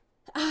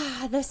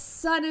The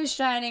sun is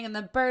shining and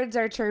the birds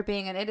are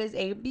chirping, and it is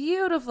a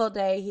beautiful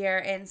day here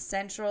in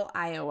central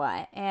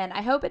Iowa. And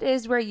I hope it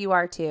is where you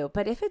are too.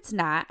 But if it's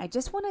not, I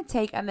just want to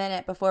take a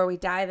minute before we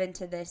dive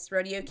into this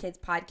Rodeo Kids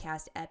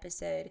podcast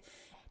episode.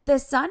 The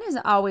sun is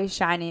always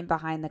shining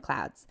behind the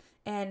clouds,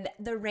 and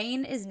the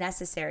rain is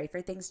necessary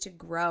for things to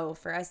grow,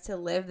 for us to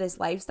live this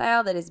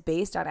lifestyle that is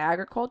based on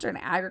agriculture, and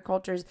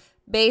agriculture is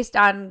based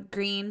on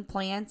green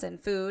plants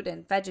and food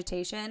and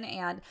vegetation,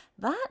 and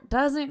that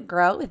doesn't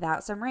grow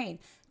without some rain.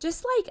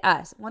 Just like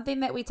us, one thing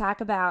that we talk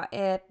about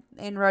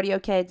in Rodeo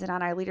Kids and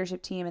on our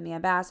leadership team and the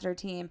ambassador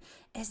team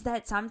is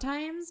that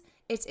sometimes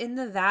it's in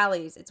the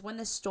valleys, it's when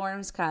the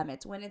storms come,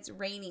 it's when it's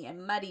rainy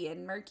and muddy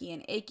and murky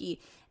and icky.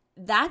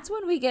 That's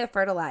when we get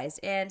fertilized.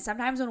 And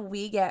sometimes when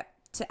we get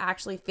to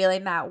actually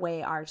feeling that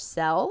way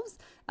ourselves,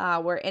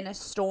 we're in a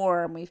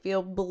storm, we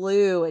feel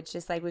blue. It's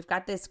just like we've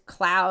got this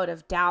cloud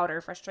of doubt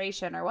or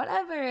frustration or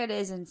whatever it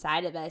is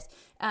inside of us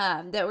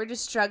that we're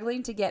just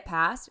struggling to get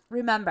past.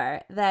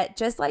 Remember that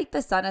just like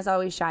the sun is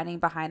always shining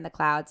behind the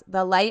clouds,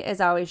 the light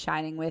is always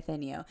shining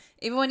within you.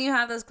 Even when you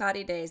have those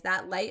cloudy days,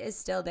 that light is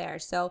still there.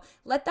 So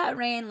let that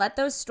rain, let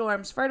those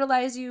storms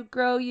fertilize you,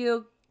 grow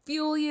you,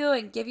 fuel you,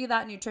 and give you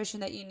that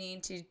nutrition that you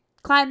need to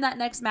climb that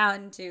next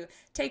mountain, to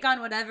take on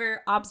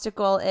whatever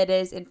obstacle it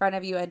is in front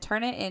of you and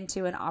turn it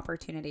into an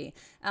opportunity.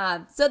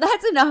 So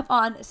that's enough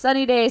on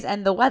sunny days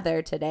and the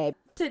weather today.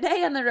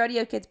 Today on the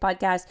Rodeo Kids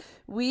podcast,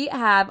 we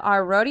have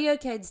our Rodeo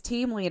Kids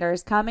team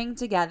leaders coming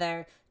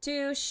together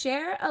to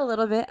share a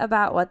little bit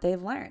about what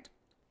they've learned.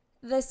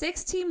 The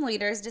 6 team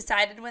leaders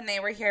decided when they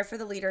were here for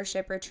the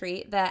leadership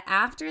retreat that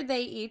after they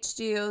each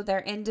do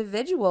their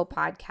individual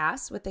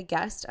podcasts with a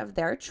guest of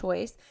their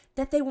choice,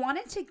 that they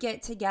wanted to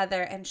get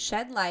together and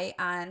shed light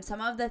on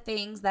some of the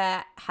things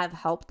that have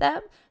helped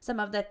them, some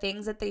of the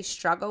things that they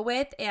struggle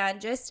with, and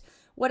just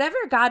whatever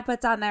God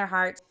puts on their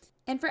hearts.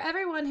 And for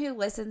everyone who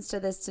listens to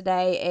this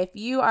today, if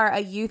you are a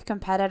youth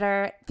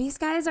competitor, these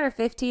guys are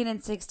 15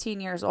 and 16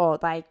 years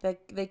old. Like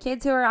the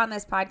kids who are on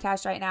this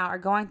podcast right now are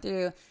going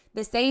through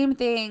the same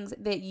things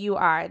that you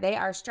are. They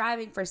are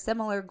striving for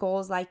similar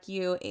goals like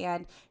you,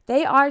 and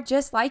they are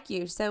just like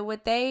you. So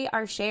what they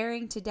are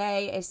sharing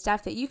today is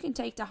stuff that you can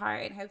take to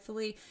heart, and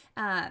hopefully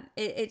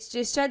it's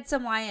just shed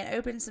some light and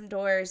opens some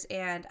doors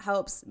and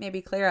helps maybe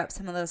clear up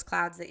some of those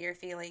clouds that you're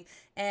feeling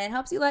and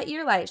helps you let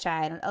your light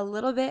shine a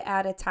little bit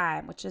at a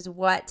time, which is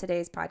what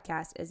today's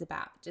podcast is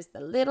about. Just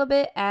a little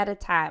bit at a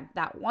time,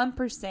 that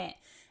 1%.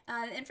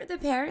 And for the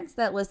parents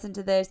that listen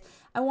to this,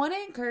 I want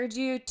to encourage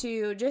you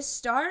to just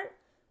start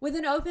with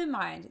an open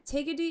mind.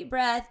 Take a deep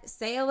breath,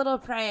 say a little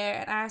prayer,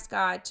 and ask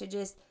God to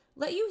just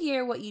let you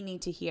hear what you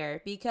need to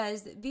hear,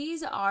 because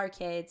these are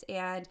kids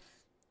and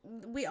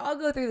we all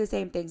go through the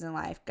same things in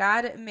life.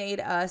 God made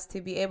us to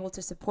be able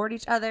to support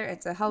each other and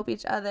to help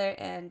each other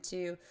and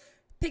to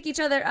pick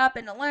each other up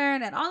and to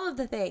learn and all of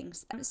the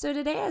things. So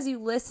today, as you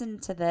listen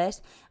to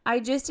this, I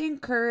just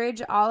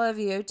encourage all of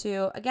you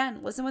to, again,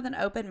 listen with an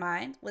open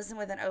mind, listen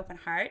with an open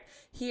heart,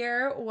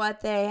 hear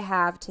what they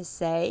have to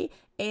say,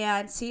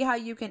 and see how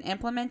you can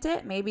implement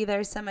it. Maybe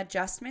there's some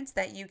adjustments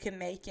that you can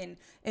make in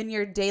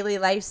your daily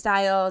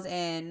lifestyles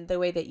and the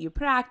way that you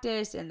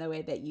practice and the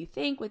way that you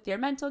think with your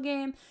mental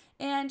game,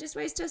 and just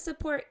ways to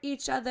support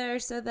each other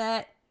so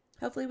that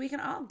hopefully we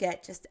can all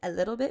get just a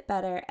little bit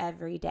better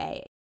every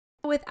day.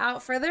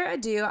 Without further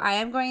ado, I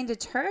am going to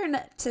turn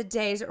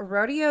today's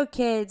Rodeo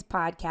Kids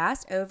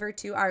podcast over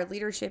to our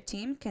leadership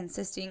team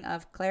consisting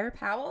of Claire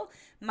Powell,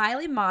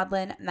 Miley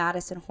Maudlin,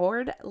 Madison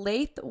Horde,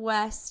 Laith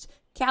West,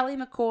 Callie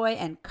McCoy,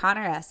 and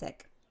Connor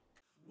Essick.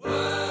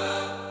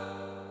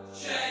 World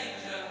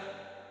changer,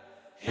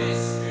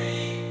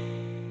 history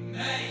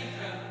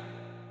maker.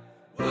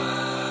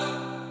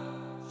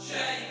 World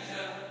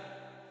changer,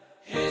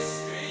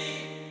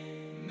 history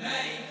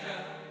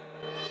maker.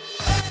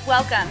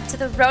 Welcome to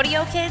the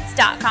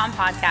RodeoKids.com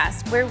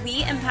podcast, where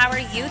we empower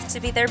youth to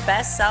be their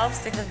best selves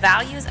through the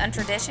values and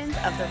traditions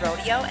of the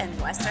rodeo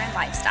and Western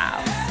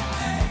lifestyle.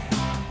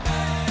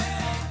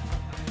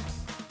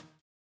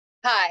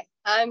 Hi,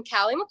 I'm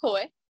Callie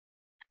McCoy.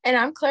 And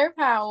I'm Claire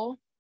Powell.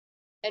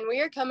 And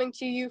we are coming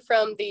to you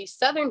from the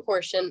southern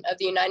portion of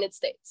the United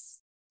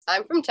States.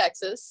 I'm from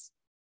Texas.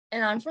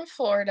 And I'm from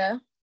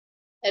Florida.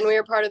 And we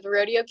are part of the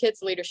Rodeo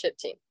Kids Leadership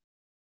Team.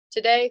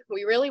 Today,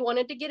 we really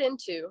wanted to get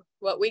into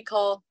what we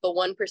call the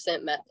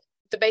 1% method.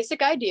 The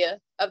basic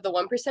idea of the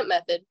 1%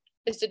 method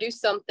is to do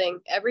something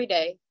every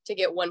day to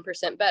get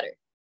 1% better.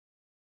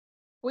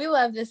 We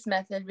love this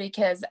method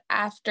because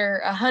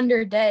after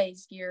 100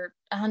 days, you're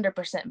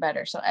 100%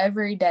 better. So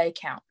every day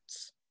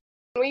counts.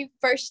 When we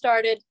first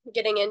started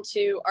getting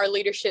into our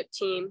leadership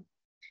team,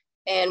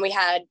 and we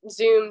had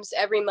Zooms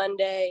every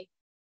Monday,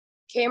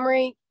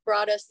 Camry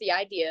brought us the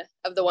idea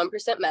of the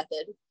 1%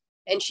 method,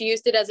 and she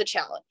used it as a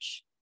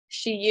challenge.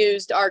 She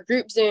used our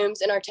group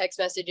Zooms and our text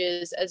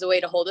messages as a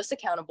way to hold us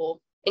accountable,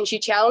 and she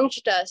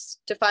challenged us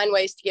to find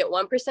ways to get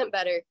 1%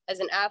 better as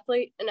an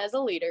athlete and as a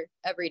leader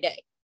every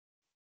day.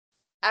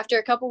 After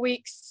a couple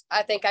weeks,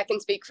 I think I can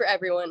speak for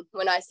everyone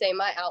when I say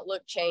my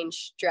outlook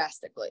changed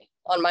drastically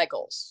on my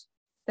goals.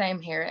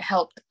 Same here. It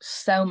helped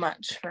so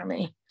much for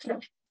me.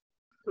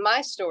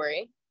 My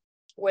story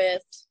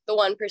with the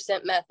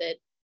 1% method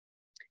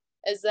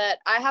is that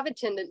I have a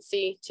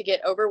tendency to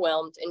get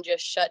overwhelmed and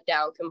just shut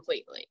down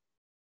completely.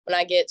 When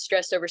I get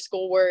stressed over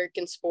schoolwork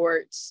and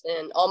sports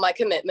and all my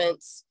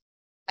commitments,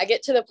 I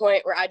get to the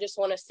point where I just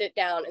want to sit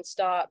down and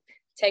stop,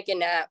 take a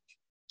nap,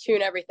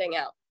 tune everything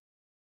out,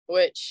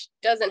 which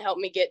doesn't help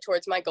me get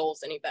towards my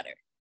goals any better.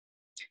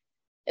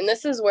 And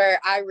this is where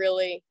I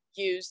really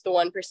use the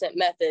 1%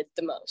 method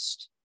the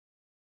most.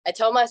 I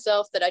tell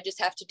myself that I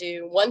just have to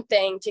do one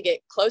thing to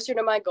get closer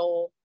to my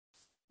goal,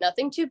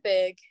 nothing too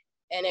big,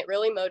 and it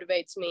really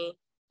motivates me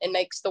and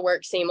makes the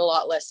work seem a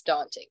lot less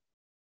daunting.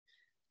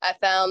 I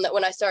found that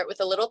when I start with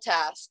a little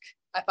task,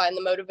 I find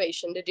the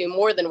motivation to do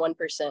more than 1%.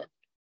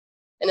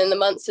 And in the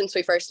months since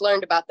we first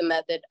learned about the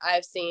method,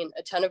 I've seen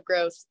a ton of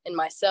growth in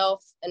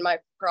myself and my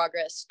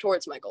progress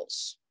towards my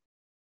goals.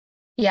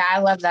 Yeah, I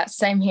love that.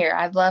 Same here.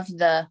 I love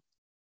the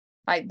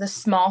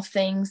small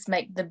things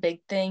make the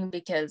big thing,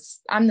 because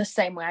I'm the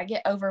same way. I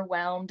get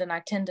overwhelmed and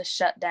I tend to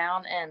shut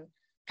down, and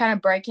kind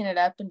of breaking it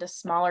up into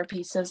smaller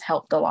pieces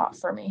helped a lot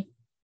for me.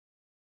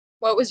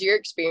 What was your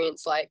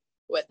experience like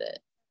with it?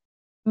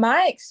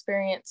 My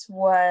experience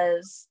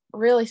was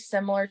really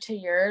similar to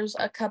yours.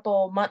 A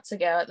couple months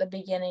ago at the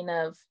beginning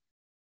of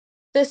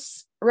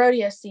this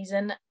rodeo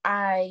season,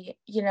 my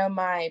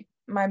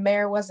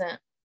mare wasn't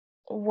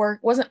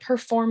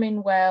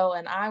performing well,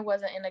 and I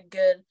wasn't in a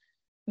good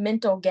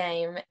mental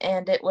game,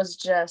 and it was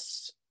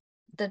just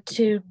the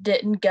two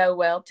didn't go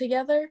well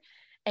together.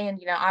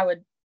 And I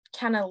would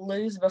kind of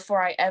lose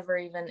before I ever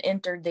even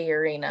entered the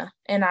arena,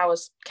 and I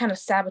was kind of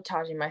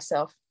sabotaging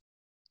myself,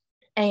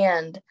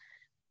 and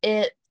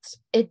it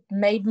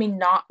made me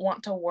not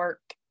want to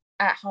work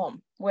at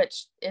home,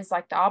 which is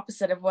like the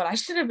opposite of what I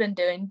should have been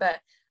doing.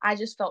 But I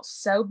just felt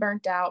so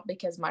burnt out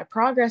because my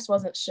progress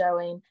wasn't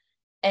showing,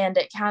 and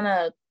it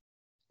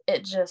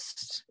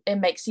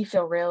makes you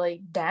feel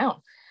really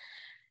down.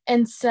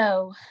 And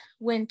so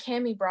when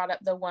Cammie brought up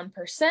the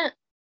 1%,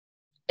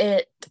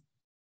 it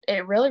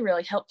really,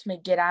 really helped me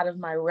get out of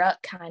my rut,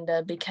 kind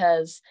of,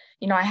 because,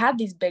 I had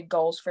these big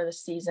goals for the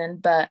season,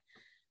 but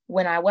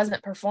when I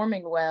wasn't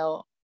performing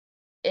well,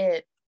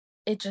 it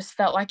just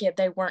felt like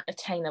they weren't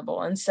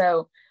attainable. And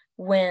so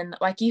when,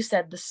 like you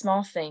said, the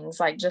small things,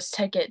 like just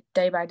take it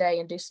day by day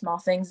and do small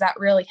things, that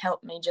really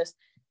helped me just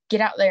get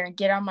out there and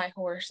get on my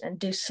horse and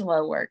do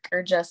slow work,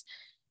 or just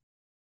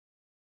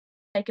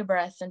take a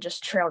breath and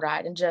just trail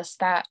ride. And just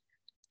that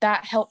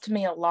helped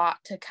me a lot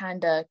to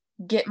kind of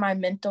get my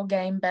mental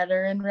game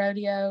better in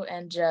rodeo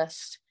and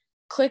just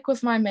click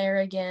with my mare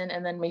again.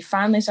 And then we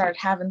finally started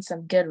having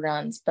some good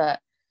runs, but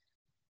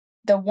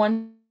the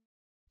one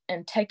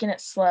and taking it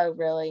slow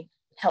really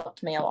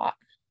helped me a lot.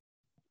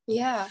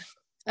 Yeah.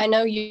 I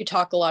know you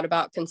talk a lot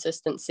about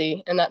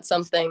consistency, and that's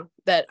something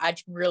that I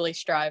really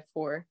strive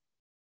for.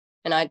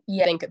 And I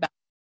think about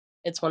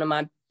it's one of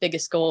my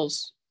biggest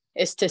goals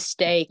is to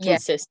stay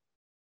consistent.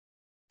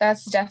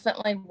 That's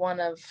definitely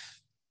one of,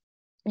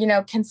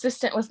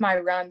 consistent with my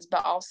runs,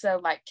 but also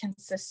like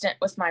consistent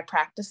with my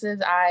practices.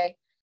 I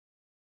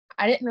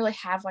didn't really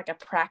have like a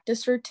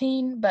practice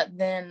routine, but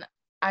then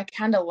I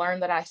kind of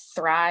learned that I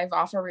thrive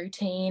off a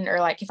routine, or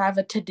like if I have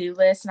a to-do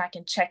list and I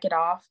can check it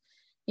off,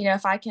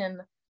 if I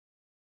can,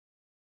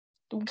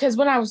 because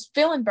when I was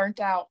feeling burnt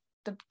out,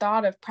 the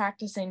thought of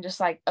practicing just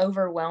like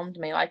overwhelmed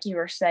me, like you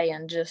were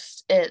saying,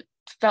 just it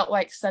felt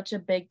like such a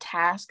big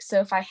task.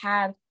 So if I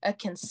had a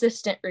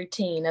consistent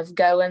routine of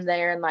going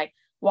there and like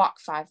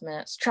walk 5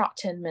 minutes, trot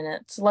 10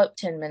 minutes, lope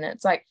 10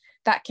 minutes, like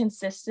that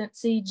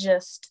consistency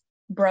just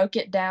broke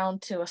it down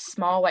to a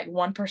small, like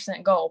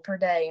 1% goal per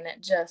day. And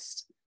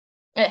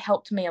it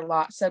helped me a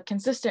lot. So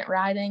consistent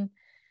riding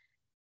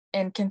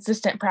and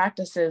consistent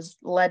practices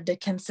led to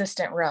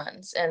consistent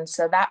runs. And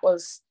so that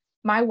was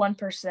my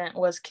 1%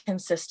 was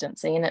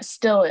consistency, and it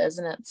still is.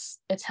 And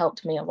it's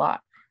helped me a lot.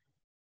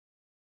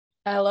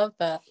 I love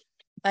that.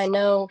 I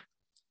know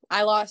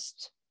I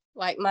lost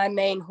like my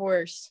main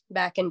horse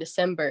back in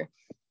December.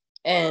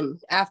 And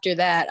after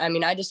that,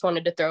 I just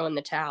wanted to throw in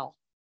the towel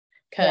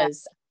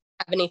because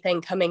I don't have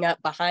anything coming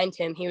up behind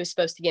him. He was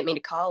supposed to get me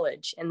to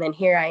college. And then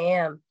here I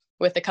am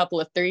with a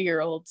couple of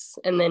 3-year-olds,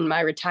 and then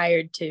my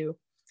retired 2.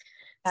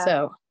 Yeah.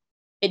 So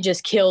it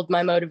just killed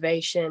my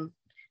motivation.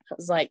 I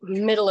was like,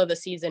 middle of the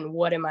season,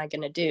 what am I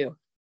going to do?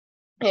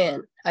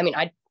 And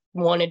I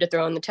wanted to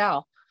throw in the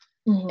towel.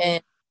 Mm-hmm.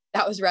 And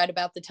that was right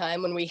about the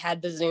time when we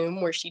had the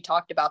Zoom where she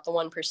talked about the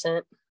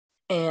 1%.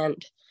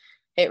 And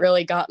it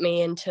really got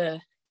me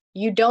into,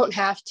 you don't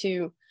have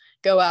to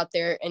go out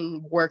there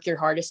and work your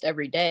hardest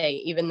every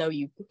day, even though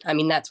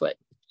that's what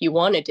you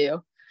want to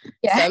do.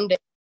 Yeah. Some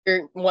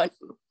days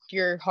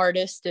your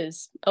hardest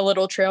is a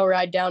little trail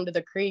ride down to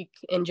the creek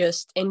and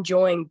just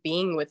enjoying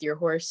being with your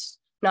horse,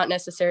 not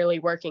necessarily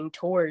working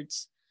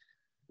towards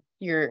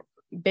your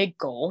big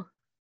goal,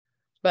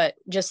 but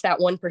just that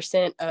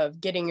 1% of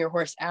getting your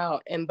horse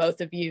out and both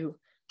of you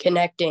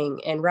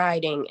connecting and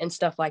riding and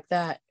stuff like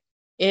that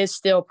is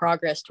still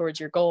progress towards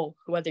your goal,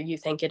 whether you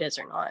think it is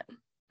or not.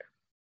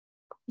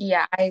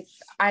 Yeah, I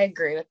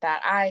agree with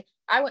that.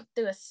 I went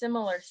through a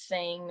similar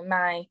thing.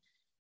 My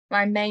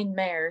main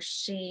mare,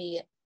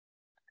 she,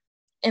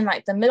 in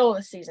like the middle of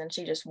the season,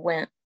 she just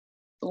went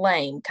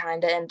lame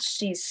kind of, and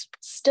she's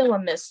still a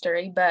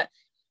mystery, but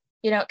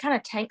it kind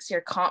of tanks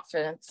your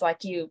confidence.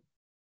 Like you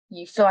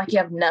feel like you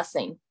have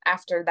nothing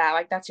after that.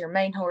 Like that's your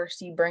main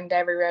horse you bring to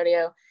every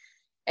rodeo,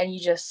 and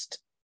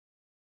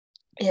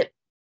it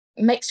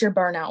makes your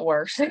burnout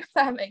worse, if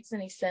that makes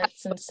any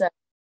sense. And so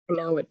I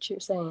know what you're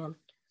saying.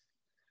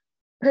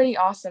 pretty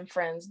awesome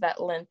friends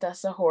that lent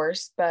us a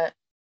horse, but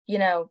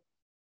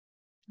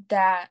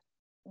that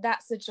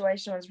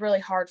situation was really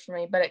hard for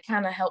me, but it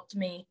kind of helped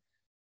me,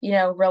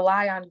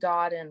 rely on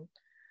God, and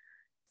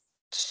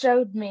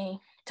showed me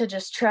to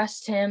just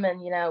trust him.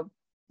 And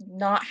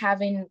not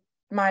having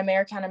my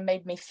mare kind of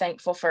made me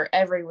thankful for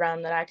every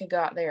run that I could go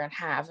out there and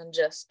have, and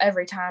just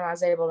every time I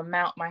was able to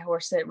mount my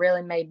horse, it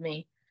really made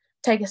me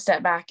take a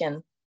step back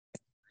and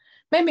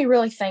made me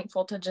really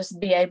thankful to just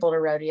be able to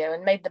rodeo,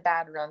 and made the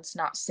bad runs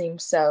not seem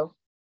so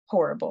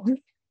horrible.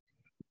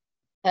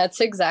 That's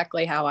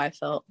exactly how I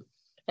felt.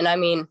 And I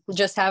mean,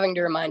 just having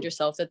to remind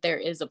yourself that there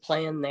is a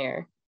plan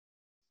there,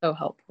 so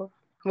helpful.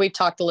 We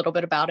talked a little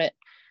bit about it.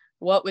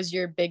 What was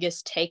your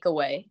biggest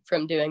takeaway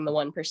from doing the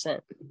 1%?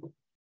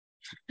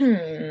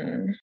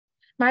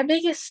 My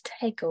biggest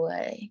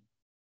takeaway,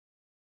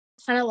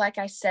 kind of like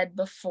I said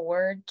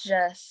before,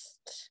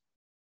 just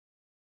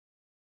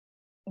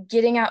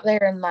getting out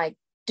there and like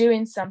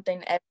doing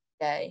something every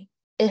day.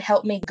 It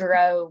helped me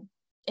grow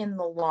in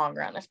the long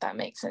run, if that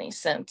makes any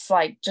sense.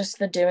 Like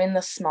just doing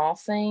the small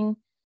thing,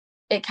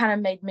 it kind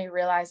of made me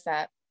realize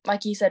that,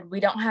 like you said,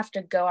 we don't have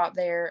to go out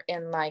there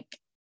and like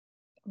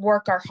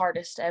work our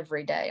hardest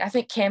every day. I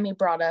think Cammie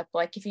brought up,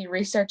 like, if you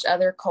research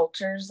other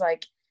cultures,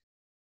 like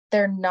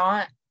they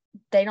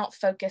don't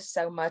focus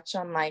so much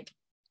on like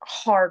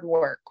hard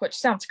work, which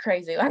sounds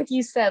crazy. Like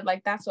you said,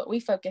 like that's what we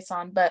focus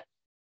on, but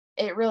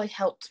it really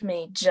helped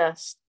me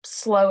just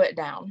slow it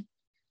down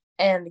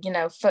and,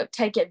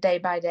 take it day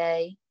by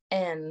day.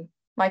 And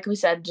like we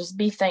said, just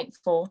be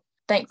thankful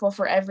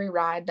for every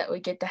ride that we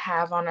get to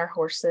have on our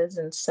horses.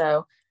 And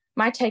so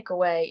my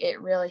takeaway,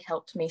 it really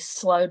helped me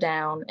slow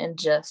down and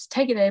just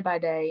take it day by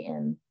day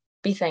and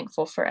be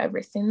thankful for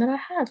everything that I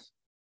have.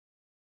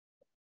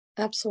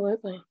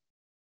 Absolutely.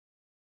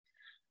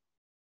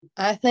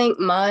 I think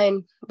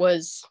mine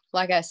was,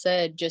 like I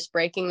said, just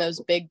breaking those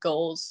big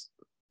goals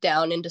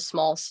down into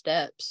small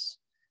steps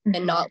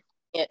and not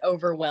letting it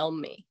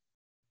overwhelm me.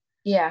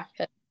 Yeah.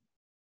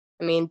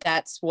 I mean,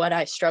 that's what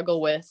I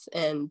struggle with.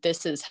 And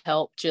this has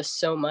helped just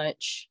so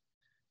much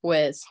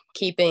with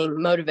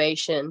keeping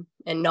motivation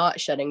and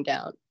not shutting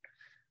down,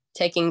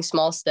 taking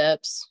small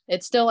steps.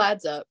 It still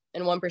adds up,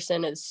 and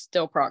 1% is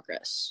still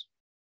progress.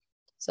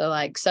 So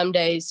like some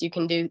days you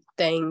can do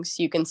things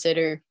you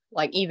consider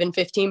like even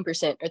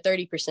 15% or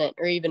 30%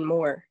 or even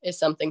more is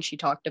something she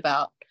talked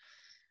about.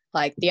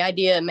 Like the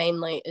idea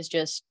mainly is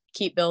just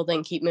keep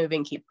building, keep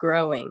moving, keep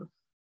growing.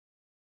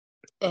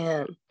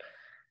 And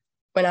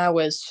when I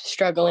was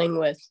struggling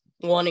with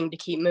wanting to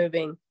keep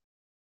moving,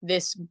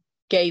 this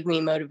gave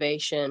me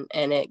motivation,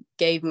 and it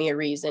gave me a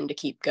reason to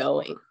keep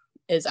going,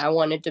 is I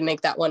wanted to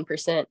make that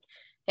 1%,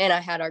 and I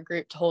had our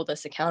group to hold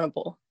us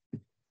accountable.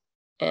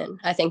 And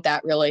I think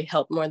that really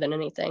helped more than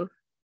anything,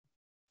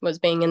 was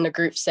being in the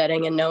group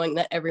setting and knowing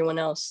that everyone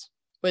else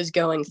was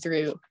going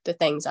through the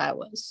things I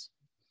was.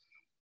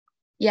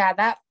 Yeah,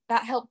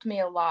 that helped me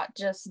a lot,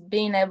 just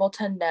being able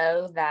to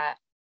know that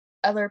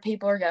other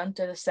people are going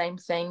through the same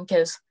thing.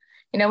 Because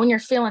when you're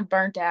feeling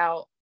burnt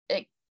out,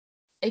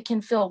 it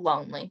can feel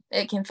lonely.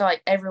 It can feel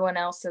like everyone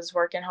else is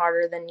working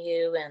harder than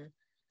you, and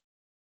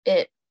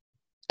it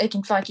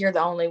can feel like you're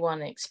the only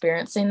one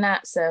experiencing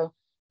that. So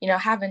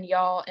having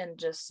y'all and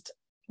just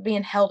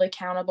being held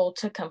accountable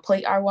to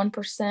complete our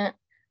 1%,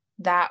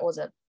 that was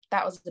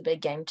the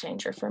big game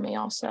changer for me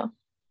also.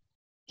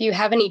 Do you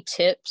have any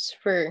tips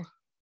for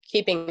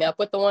keeping up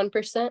with the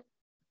 1%?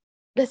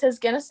 This is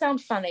going to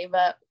sound funny,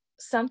 but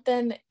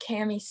something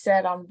Cammie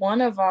said on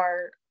one of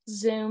our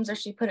Zooms, or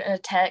she put it in a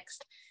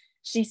text,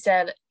 she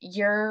said,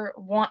 your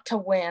want to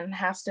win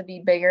has to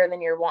be bigger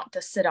than your want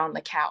to sit on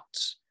the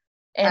couch.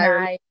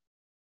 And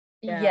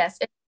yes,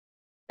 it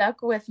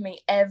stuck with me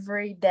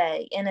every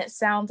day. And it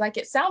sounds like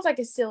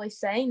a silly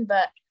saying,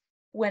 but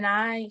when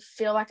I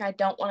feel like I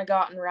don't want to go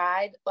out and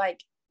ride,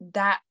 like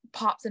that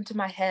pops into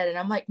my head, and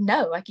I'm like,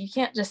 no, like you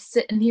can't just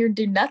sit in here and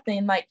do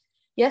nothing. Like,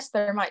 yes,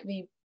 there might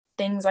be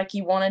things like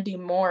you want to do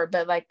more,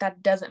 but like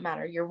that doesn't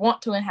matter. Your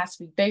want to win has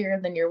to be bigger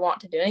than your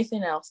want to do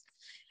anything else.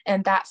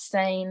 And that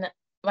saying,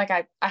 like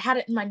I had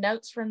it in my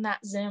notes from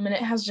that Zoom, and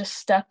it has just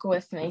stuck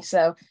with me.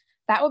 So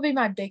that would be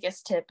my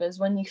biggest tip, is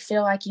when you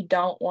feel like you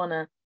don't want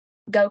to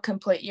go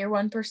complete your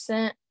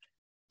 1%,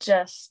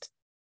 just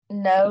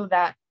know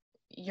that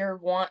your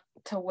want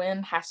to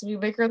win has to be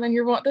bigger than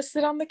your want to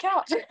sit on the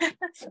couch.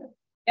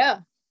 Yeah.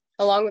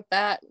 Along with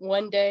that,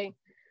 one day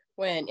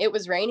when it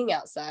was raining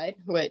outside,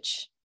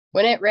 which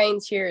when it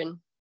rains here in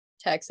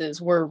Texas,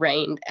 we're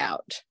rained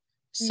out.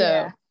 So,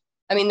 yeah.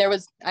 I mean,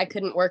 I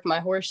couldn't work my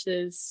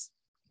horses.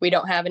 we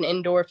don't have an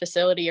indoor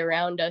facility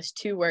around us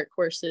to work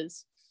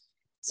horses.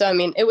 So, I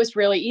mean, it was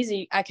really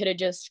easy. I could have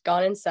just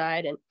gone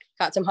inside and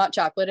got some hot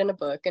chocolate and a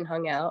book and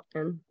hung out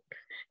and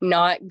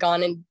not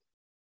gone and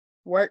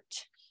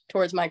worked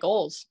towards my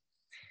goals.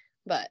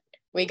 But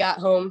we got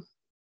home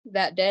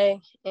that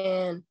day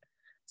and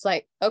it's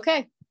like,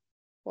 okay,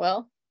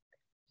 well,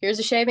 here's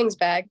a shavings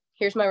bag.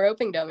 Here's my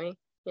roping dummy.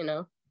 You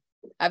know,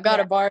 I've got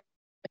a barn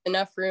with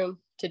enough room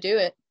to do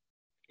it.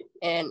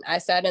 And I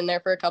sat in there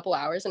for a couple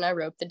hours and I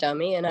roped the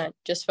dummy and I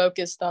just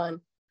focused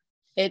on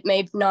it.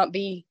 May not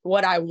be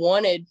what I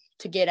wanted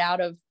to get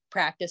out of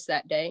practice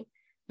that day,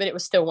 but it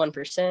was still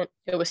 1%.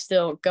 It was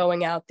still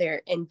going out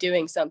there and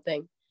doing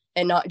something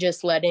and not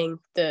just letting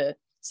the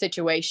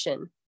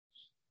situation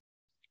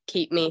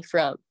keep me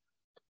from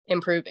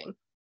improving.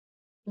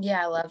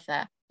 Yeah, I love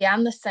that. Yeah,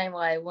 I'm the same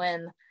way.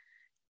 When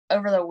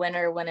over the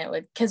winter, when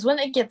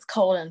it gets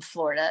cold in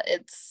Florida,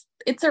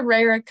 it's a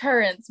rare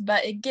occurrence,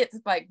 but it gets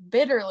like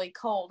bitterly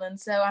cold. And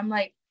so I'm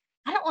like,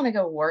 I don't want to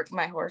go work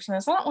my horse in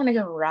this. I don't want to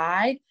go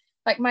ride.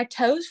 Like my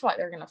toes feel like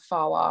they're going to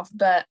fall off.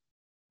 But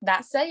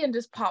that saying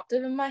just popped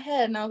up in my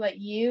head. And I was like,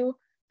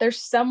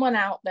 there's someone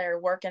out there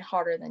working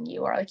harder than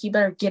you are. Like, you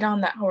better get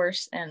on that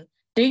horse and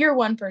do your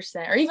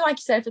 1%. Or even like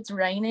you said, if it's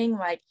raining,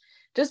 like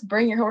just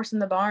bring your horse in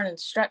the barn and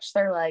stretch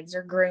their legs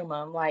or groom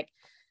them. Like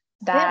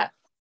that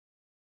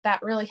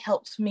really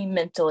helps me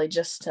mentally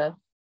just to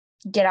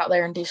get out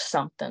there and do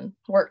something,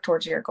 work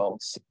towards your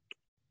goals.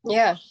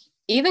 Yeah.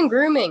 Even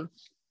grooming,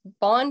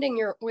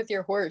 bonding with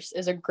your horse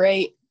is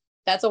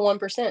that's a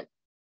 1%.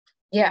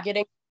 Yeah.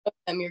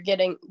 You're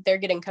getting them, they're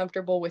getting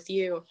comfortable with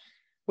you.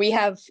 We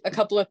have a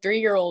couple of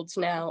 3-year-olds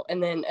now,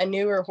 and then a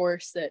newer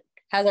horse that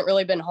hasn't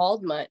really been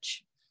hauled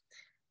much,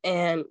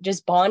 and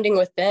just bonding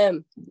with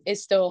them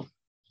is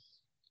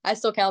I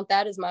still count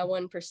that as my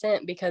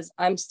 1% because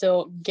I'm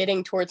still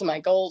getting towards my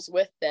goals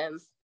with them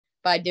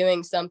by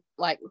doing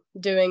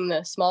doing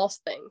the small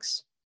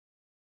things.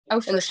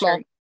 Oh, for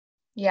sure.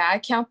 Yeah, I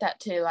count that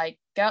too. Like,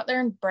 go out there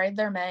and braid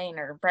their mane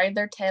or braid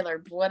their tail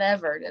or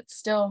whatever.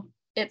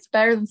 It's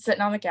better than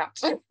sitting on the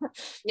couch.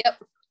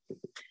 Yep.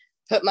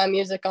 Put my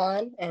music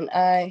on and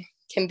I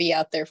can be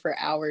out there for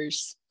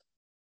hours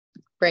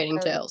braiding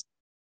tails.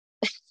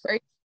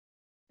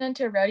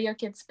 Into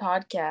RodeoKids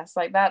Podcast,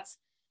 like that's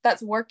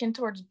working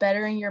towards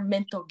bettering your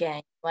mental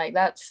game. Like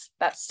that's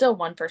still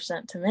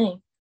 1% to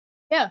me.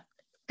 Yeah.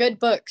 Good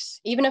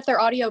books. Even if they're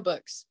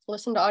audiobooks,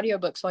 listen to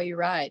audiobooks while you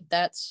ride.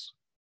 That's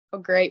a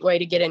great way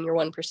to get in your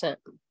 1%.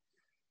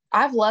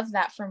 I've loved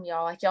that from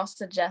y'all. Like y'all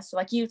suggested,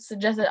 like you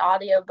suggested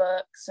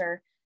audiobooks,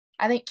 or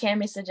I think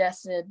Cammie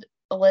suggested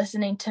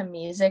listening to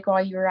music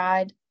while you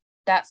ride.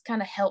 That's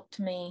kind of helped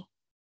me.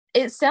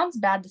 It sounds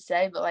bad to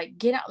say, but like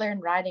get out there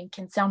and riding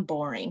can sound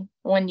boring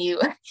when you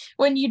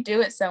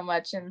do it so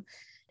much. And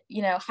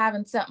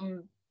having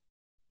something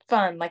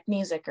fun like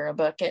music or a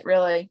book,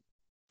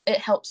 it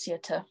helps you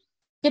to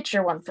get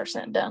your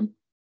 1% done.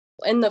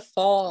 In the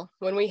fall,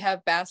 when we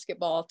have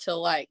basketball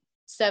till like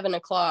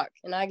 7:00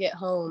 and I get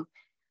home,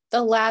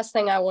 the last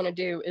thing I want to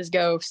do is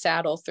go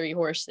saddle 3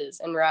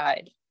 horses and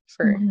ride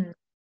for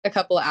a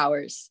couple of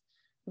hours.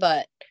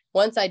 But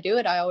once I do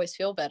it, I always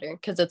feel better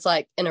because it's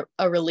like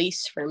a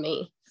release for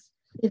me.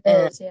 It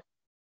is, yeah.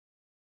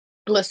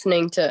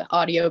 Listening to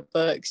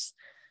audiobooks,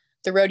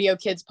 the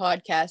RodeoKids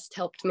podcast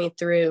helped me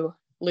through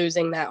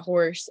losing that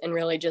horse and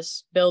really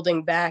just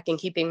building back and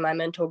keeping my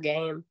mental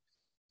game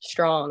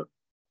strong.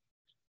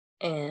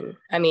 And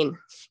I mean,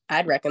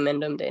 I'd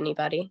recommend them to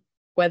anybody,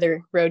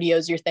 whether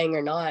rodeo's your thing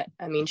or not.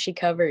 I mean, she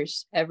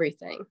covers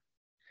everything.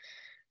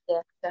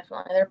 Yeah,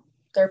 definitely.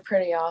 They're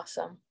pretty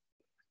awesome.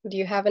 Do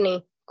you have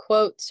any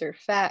quotes or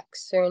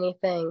facts or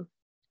anything?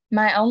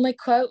 My only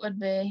quote would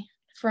be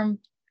from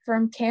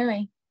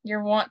Cammie.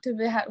 Your want to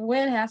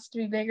win has to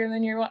be bigger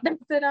than your want to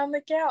sit on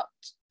the couch.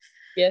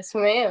 Yes,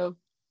 ma'am.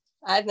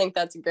 I think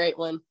that's a great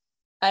one.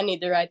 I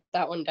need to write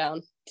that one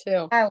down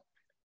too. I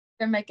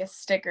would make a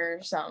sticker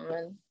or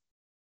something.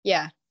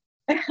 Yeah.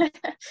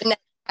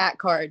 Hat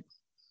card.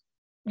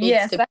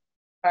 Yes, that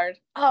card.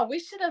 Oh, we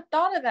should have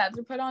thought of that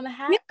to put on a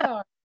hat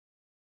card.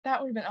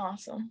 That would have been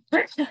awesome.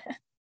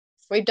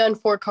 We've done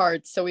 4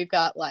 cards, so we've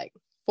got like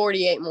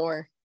 48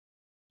 more.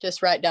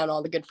 Just write down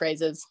all the good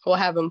phrases. We'll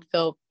have them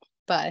filled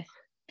by.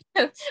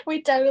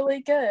 We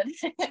totally could.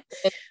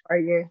 Our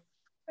year.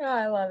 Oh,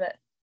 I love it.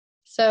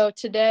 So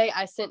today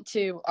I sent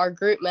to our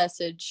group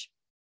message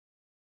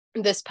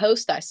this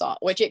post I saw,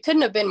 which it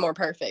couldn't have been more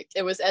perfect.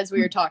 It was as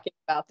we were talking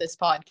about this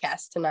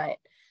podcast tonight.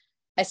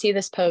 I see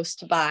this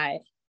post by,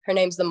 her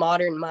name's The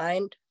Modern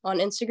Mind on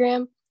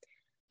Instagram.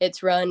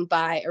 It's run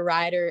by a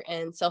writer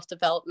and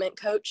self-development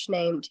coach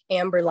named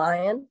Amber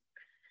Lyon.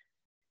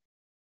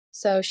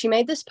 So she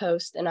made this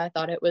post and I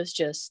thought it was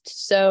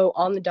just so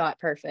on the dot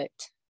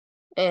perfect.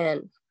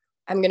 And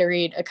I'm going to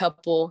read a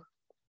couple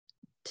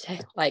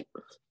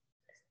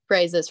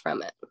phrases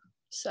from it.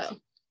 So,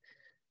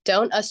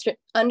 don't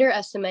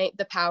underestimate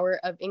the power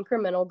of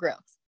incremental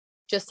growth.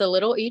 Just a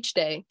little each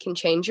day can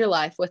change your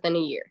life within a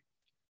year.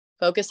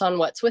 Focus on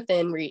what's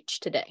within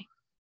reach today.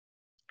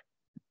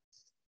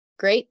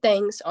 Great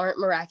things aren't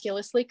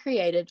miraculously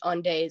created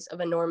on days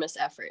of enormous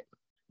effort,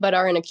 but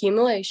are an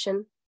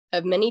accumulation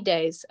of many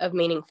days of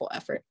meaningful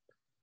effort.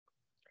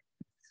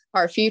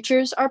 Our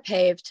futures are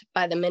paved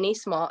by the many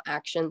small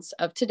actions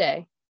of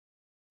today.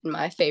 And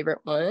my favorite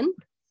one,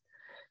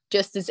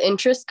 just as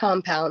interest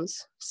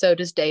compounds, so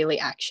does daily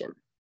action.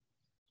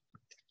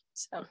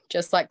 So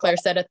just like Claire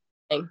said at the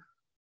beginning,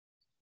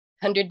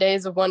 100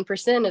 days of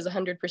 1% is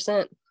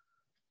 100%.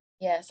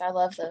 Yes, I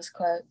love those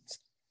quotes.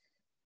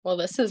 Well,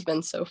 this has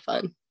been so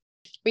fun.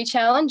 We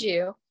challenge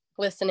you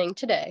listening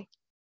today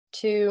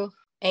to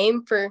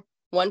aim for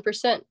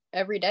 1%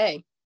 every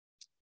day.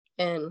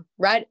 And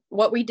write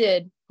what we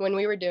did when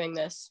we were doing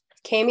this.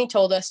 Cami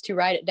told us to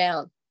write it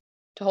down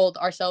to hold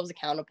ourselves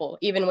accountable,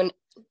 even when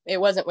it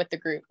wasn't with the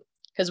group,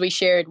 because we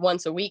shared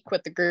once a week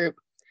with the group.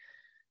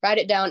 Write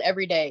it down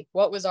every day.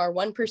 What was our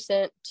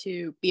 1%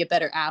 to be a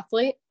better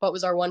athlete? What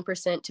was our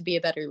 1% to be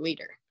a better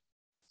leader?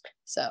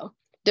 So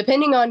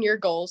depending on your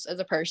goals as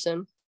a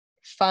person,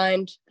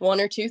 find one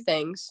or two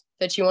things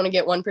that you want to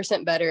get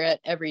 1% better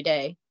at every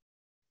day.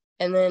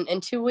 And then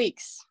in 2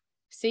 weeks,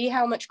 see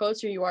how much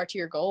closer you are to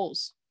your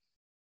goals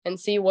and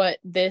see what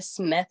this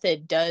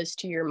method does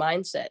to your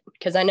mindset.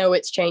 Because I know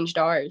it's changed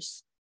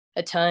ours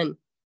a ton,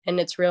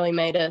 and it's really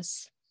made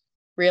us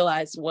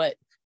realize what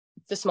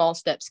the small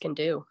steps can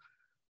do.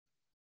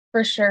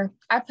 For sure.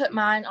 I put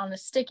mine on a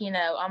sticky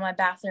note on my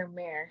bathroom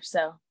mirror,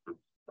 so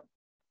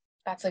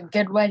that's a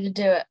good way to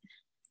do it.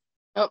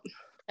 Oh,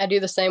 I do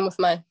the same with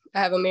I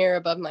have a mirror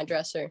above my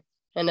dresser,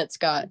 and it's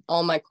got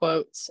all my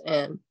quotes,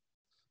 and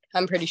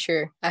I'm pretty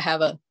sure I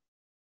have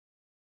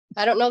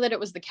I don't know that it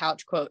was the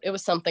couch quote. It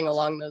was something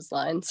along those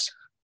lines.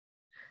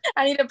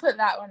 I need to put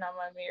that one on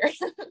my mirror.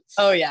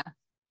 Oh, yeah.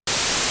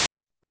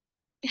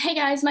 Hey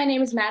guys, my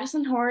name is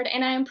Madison Horde,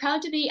 and I am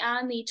proud to be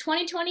on the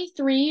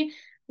 2023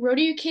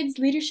 RodeoKids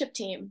Leadership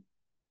Team.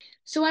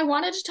 So I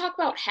wanted to talk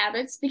about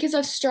habits because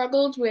I've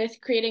struggled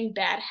with creating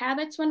bad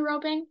habits when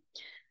roping.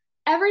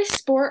 Every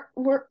sport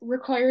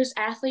requires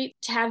athletes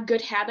to have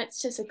good habits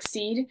to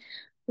succeed.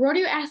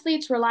 Rodeo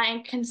athletes rely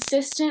on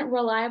consistent,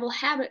 reliable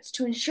habits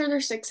to ensure their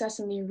success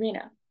in the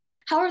arena.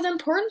 However, the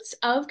importance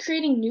of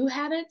creating new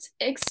habits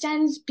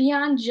extends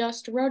beyond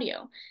just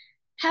rodeo.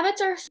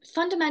 Habits are a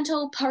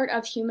fundamental part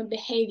of human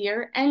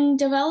behavior, and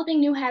developing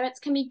new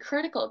habits can be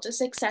critical to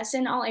success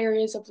in all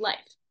areas of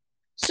life.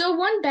 So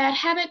one bad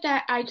habit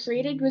that I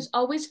created was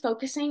always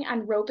focusing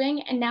on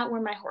roping and not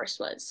where my horse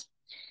was.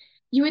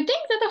 You would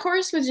think that the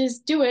horse would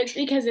just do it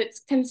because it's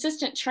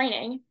consistent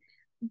training,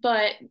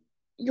 but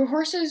your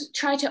horses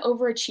try to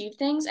overachieve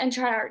things and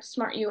try to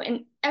outsmart you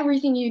in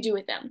everything you do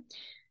with them.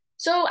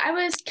 So I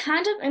was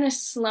kind of in a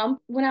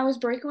slump when I was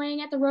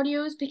breakawaying at the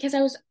rodeos because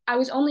I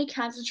was only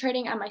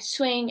concentrating on my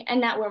swing and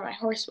not where my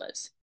horse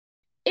was.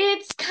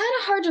 It's kind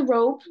of hard to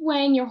rope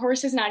when your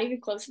horse is not even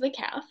close to the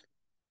calf.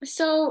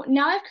 So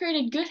now I've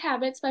created good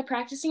habits by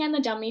practicing on the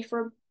dummy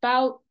for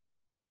about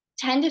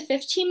 10 to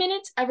 15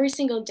 minutes every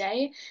single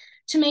day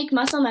to make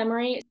muscle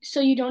memory,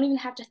 so you don't even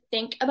have to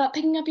think about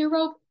picking up your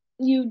rope,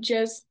 you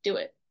just do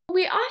it.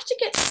 We often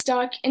get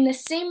stuck in the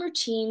same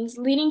routines,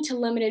 leading to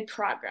limited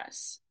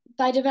progress.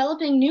 By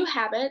developing new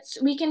habits,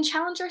 we can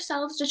challenge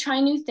ourselves to try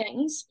new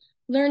things,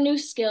 learn new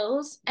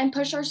skills, and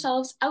push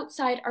ourselves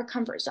outside our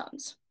comfort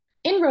zones.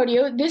 In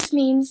rodeo, this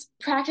means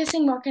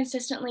practicing more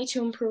consistently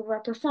to improve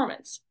our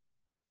performance.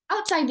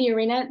 Outside the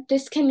arena,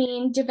 this can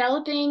mean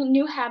developing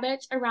new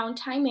habits around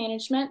time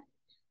management,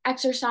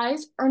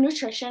 exercise, or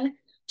nutrition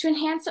to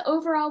enhance the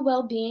overall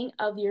well-being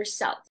of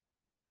yourself.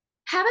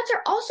 Habits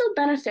are also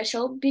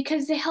beneficial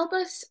because they help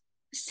us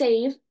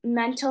save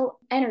mental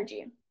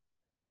energy.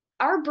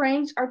 Our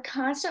brains are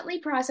constantly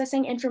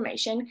processing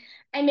information,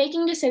 and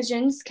making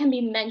decisions can be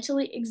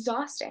mentally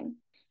exhausting.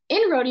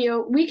 In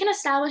rodeo, we can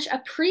establish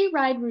a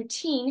pre-ride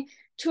routine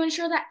to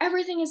ensure that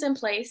everything is in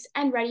place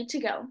and ready to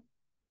go,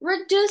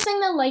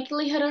 reducing the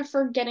likelihood of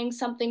forgetting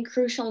something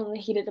crucial in the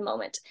heat of the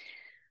moment.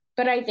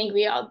 But I think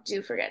we all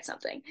do forget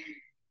something.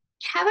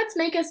 Habits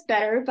make us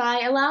better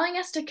by allowing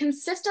us to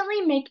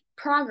consistently make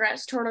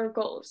progress toward our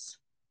goals.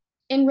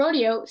 In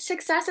rodeo,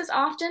 success is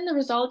often the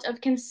result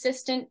of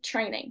consistent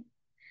training.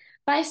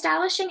 By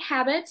establishing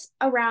habits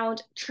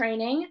around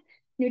training,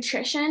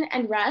 nutrition,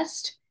 and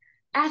rest,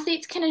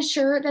 athletes can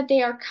ensure that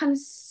they are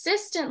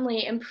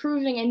consistently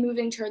improving and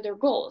moving toward their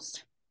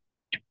goals.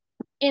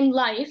 In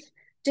life,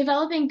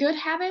 developing good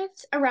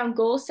habits around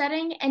goal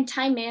setting and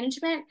time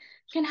management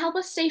can help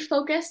us stay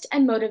focused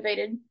and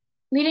motivated,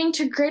 leading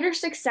to greater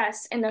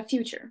success in the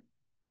future.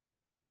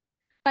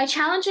 By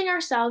challenging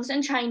ourselves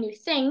and trying new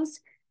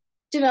things,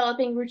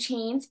 developing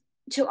routines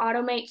to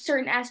automate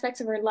certain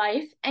aspects of our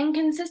life, and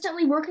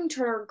consistently working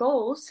toward our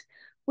goals,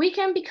 we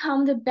can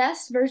become the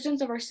best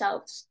versions of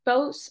ourselves,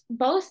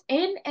 both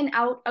in and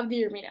out of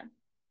the arena.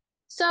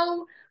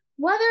 So,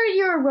 whether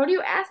you're a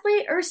rodeo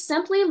athlete or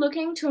simply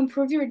looking to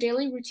improve your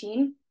daily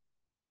routine,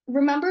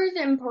 remember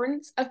the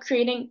importance of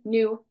creating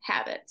new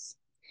habits.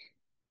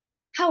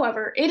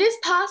 However, it is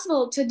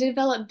possible to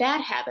develop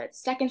bad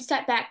habits that can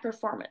set back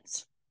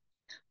performance.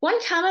 One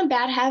common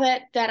bad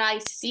habit that I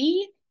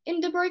see in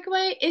the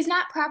breakaway is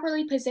not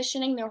properly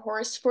positioning their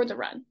horse for the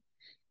run.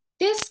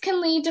 This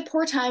can lead to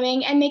poor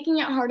timing and making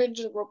it harder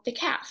to rope the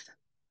calf.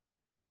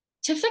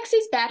 To fix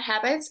these bad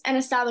habits and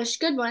establish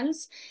good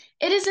ones,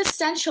 it is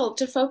essential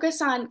to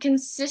focus on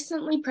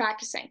consistently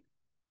practicing.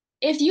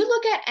 If you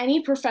look at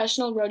any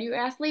professional rodeo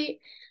athlete,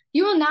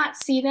 you will not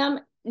see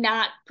them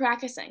not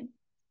practicing.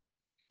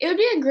 It would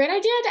be a great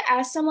idea to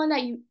ask someone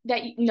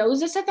that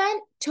knows this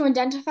event to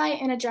identify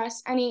and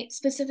address any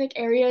specific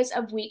areas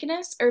of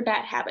weakness or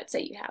bad habits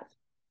that you have.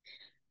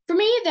 For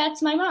me,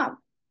 that's my mom.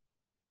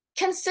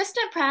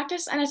 Consistent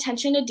practice and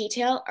attention to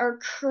detail are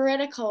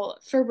critical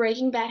for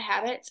breaking bad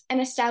habits and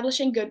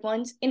establishing good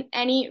ones in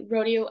any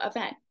rodeo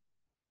event.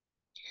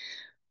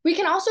 We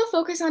can also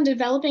focus on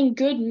developing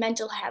good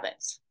mental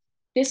habits.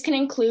 This can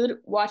include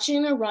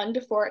watching a run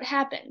before it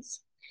happens.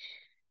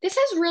 This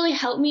has really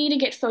helped me to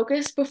get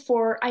focused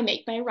before I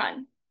make my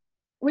run.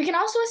 We can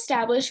also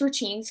establish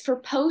routines for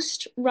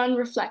post-run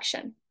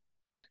reflection.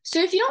 So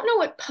if you don't know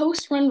what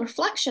post-run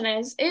reflection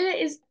is,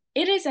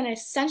 it is an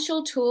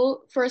essential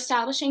tool for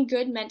establishing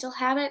good mental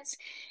habits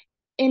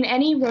in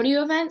any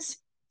rodeo events.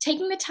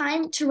 Taking the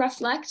time to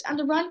reflect on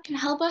the run can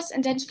help us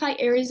identify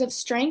areas of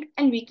strength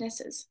and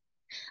weaknesses,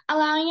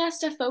 allowing us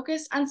to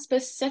focus on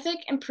specific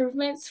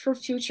improvements for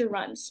future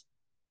runs.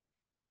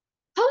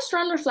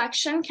 Post-run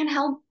reflection can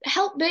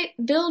help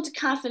build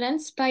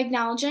confidence by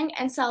acknowledging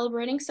and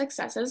celebrating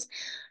successes,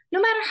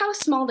 no matter how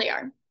small they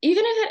are.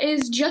 Even if it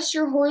is just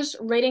your horse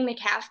rating the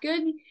calf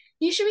good,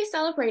 you should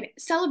be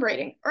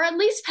celebrating, or at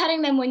least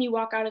petting them when you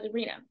walk out of the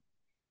arena.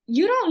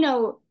 You don't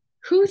know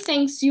who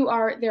thinks you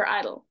are their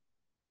idol.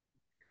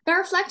 By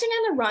reflecting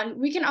on the run,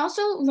 we can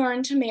also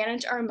learn to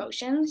manage our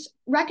emotions,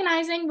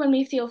 recognizing when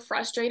we feel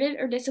frustrated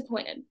or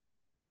disappointed.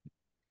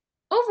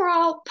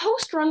 Overall,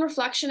 post-run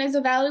reflection is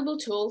a valuable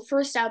tool for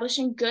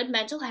establishing good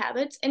mental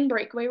habits in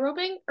breakaway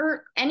roping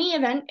or any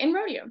event in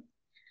rodeo.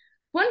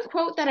 One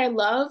quote that I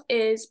love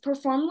is,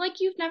 "Perform like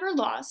you've never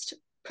lost,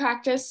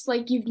 practice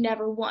like you've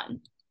never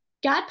won."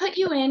 God put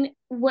you in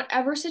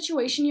whatever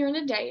situation you're in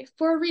today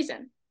for a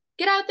reason.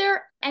 Get out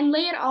there and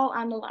lay it all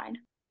on the line.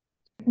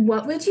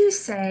 What would you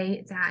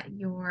say that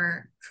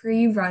your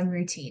pre-run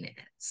routine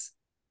is?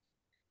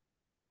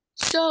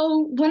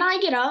 So when I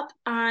get up,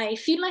 I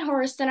feed my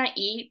horse, then I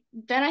eat,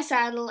 then I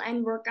saddle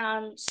and work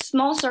on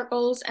small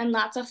circles and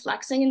lots of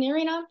flexing in the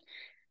arena.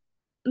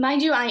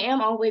 Mind you, I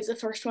am always the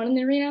first one in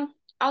the arena.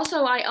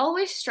 Also, I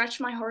always stretch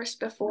my horse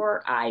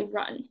before I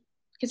run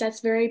because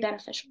that's very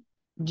beneficial.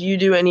 Do you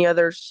do any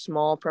other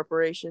small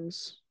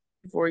preparations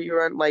before you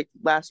run, like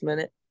last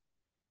minute?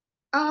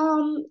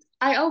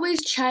 I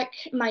always check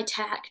my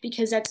tack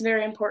because that's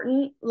very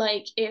important.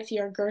 Like if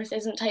your girth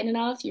isn't tight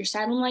enough, your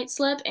saddle might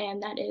slip,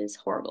 and that is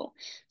horrible.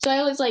 So I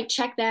always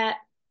check that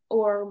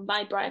or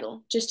my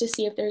bridle just to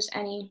see if there's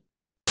any.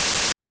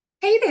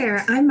 Hey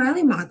there, I'm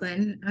Miley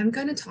Maudlin. I'm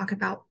going to talk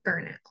about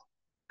burnout.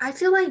 I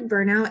feel like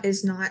burnout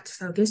is not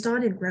focused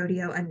on in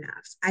rodeo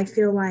enough. I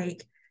feel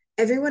like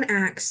everyone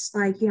acts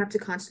like you have to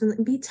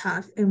constantly be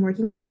tough and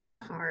working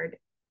hard,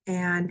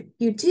 and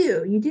you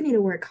do need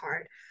to work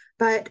hard.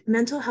 But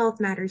mental health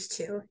matters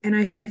too. And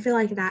I feel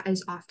like that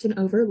is often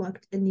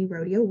overlooked in the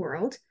rodeo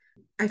world.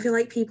 I feel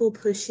like people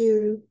push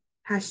you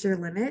past your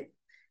limit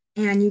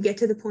and you get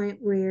to the point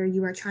where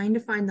you are trying to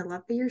find the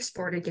love of your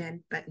sport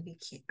again, but you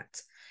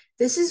can't.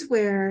 This is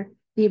where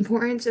the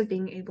importance of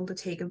being able to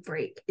take a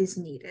break is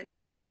needed.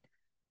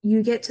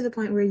 You get to the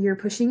point where you're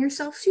pushing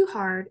yourself too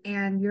hard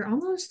and you're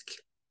almost,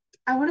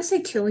 I want to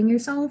say, killing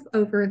yourself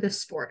over the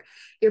sport.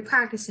 You're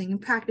practicing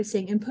and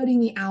practicing and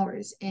putting the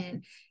hours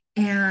in,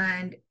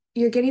 and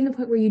you're getting to the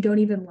point where you don't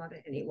even love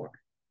it anymore,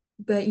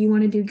 but you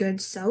want to do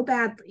good so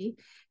badly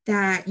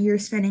that you're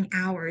spending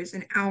hours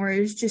and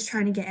hours just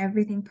trying to get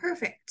everything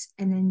perfect.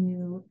 And then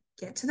you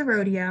get to the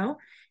rodeo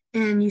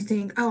and you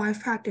think, oh,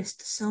 I've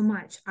practiced so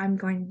much, I'm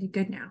going to be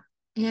good now.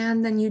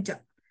 And then you don't.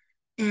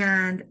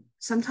 And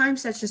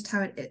sometimes that's just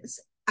how it is.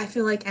 I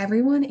feel like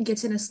everyone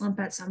gets in a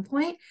slump at some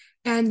point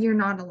and you're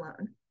not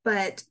alone.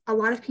 But a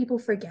lot of people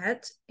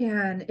forget,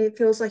 and it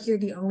feels like you're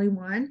the only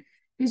one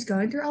who's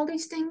going through all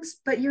these things,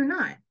 but you're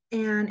not.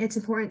 And it's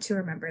important to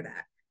remember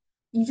that.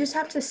 You just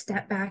have to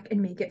step back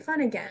and make it fun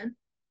again.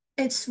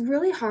 It's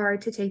really hard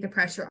to take the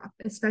pressure off,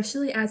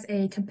 especially as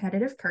a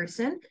competitive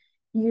person.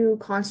 You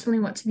constantly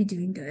want to be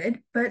doing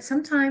good, but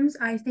sometimes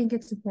I think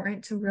it's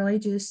important to really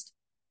just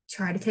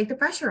try to take the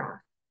pressure off.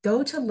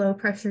 Go to low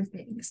pressure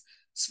things,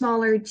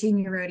 smaller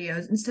junior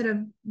rodeos instead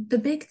of the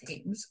big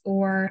things,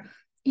 or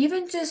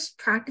even just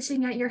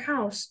practicing at your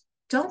house.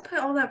 Don't put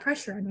all that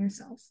pressure on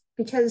yourself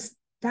because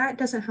that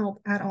doesn't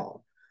help at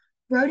all.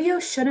 Rodeo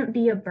shouldn't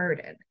be a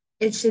burden.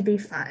 It should be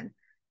fun.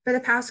 For the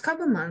past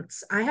couple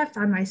months, I have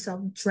found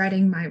myself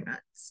dreading my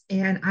runs,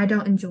 and I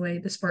don't enjoy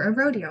the sport of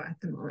rodeo at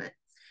the moment.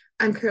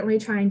 I'm currently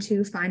trying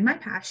to find my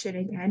passion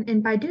again,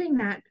 and by doing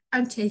that,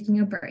 I'm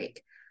taking a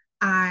break.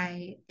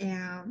 I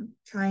am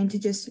trying to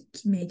just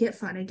make it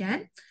fun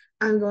again.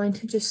 I'm going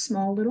to just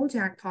small little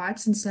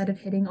jackpots instead of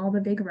hitting all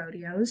the big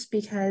rodeos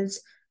because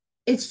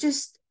it's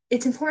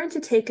important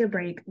to take a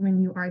break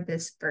when you are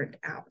this burnt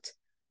out.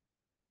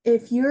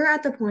 If you're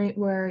at the point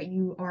where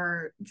you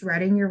are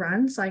dreading your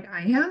runs like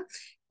I am,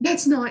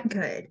 that's not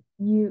good.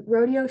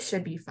 Rodeo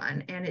should be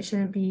fun and it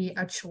shouldn't be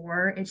a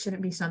chore. It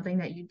shouldn't be something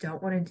that you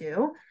don't want to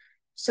do.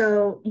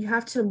 So you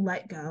have to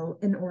let go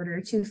in order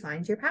to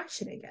find your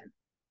passion again.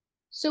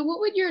 So, what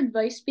would your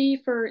advice be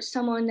for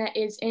someone that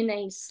is in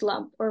a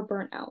slump or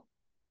burnout?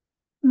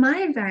 My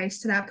advice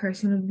to that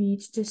person would be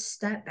to just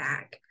step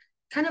back,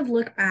 kind of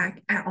look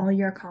back at all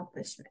your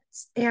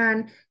accomplishments.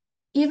 And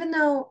even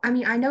though, I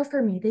mean, I know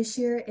for me this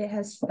year, it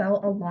has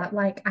felt a lot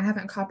like I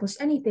haven't accomplished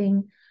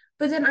anything.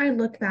 But then I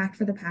look back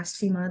for the past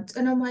few months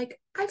and I'm like,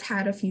 I've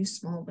had a few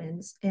small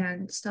wins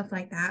and stuff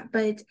like that.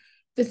 But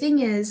the thing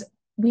is,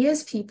 we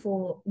as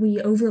people,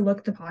 we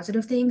overlook the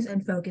positive things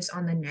and focus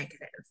on the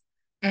negative.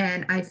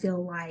 And I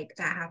feel like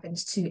that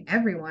happens to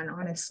everyone,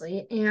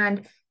 honestly.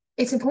 And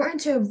it's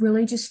important to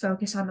really just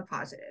focus on the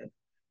positive,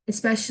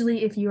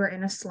 especially if you are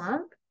in a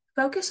slump.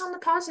 Focus on the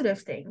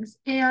positive things.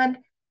 And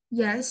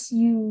yes,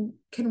 you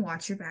can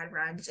watch your bad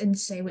runs and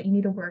say what you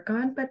need to work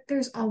on, but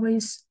there's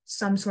always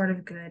some sort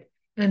of good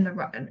in the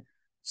run.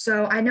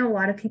 So I know a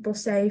lot of people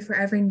say for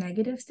every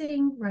negative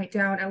thing, write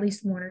down at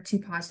least one or two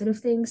positive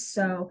things.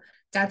 So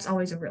that's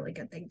always a really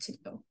good thing to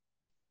do.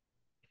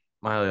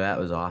 Miley, that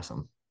was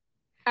awesome.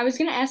 I was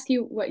going to ask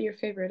you what your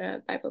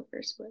favorite Bible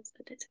verse was,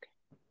 but it's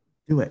okay.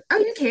 Do it. Oh,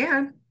 you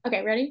can.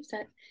 Okay, ready,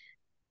 set.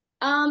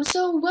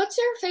 So what's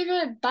your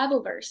favorite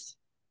Bible verse?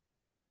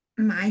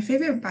 My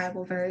favorite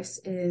Bible verse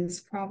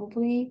is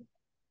probably,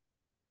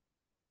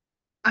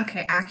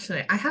 okay,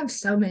 actually, I have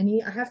so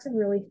many. I have to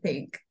really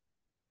think.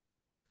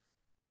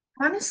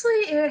 Honestly,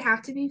 it would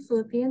have to be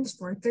Philippians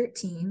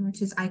 4:13,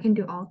 which is I can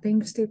do all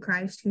things through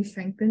Christ who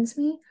strengthens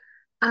me.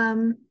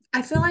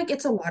 I feel like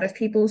it's a lot of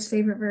people's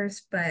favorite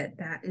verse, but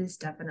that is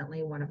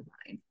definitely one of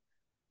mine.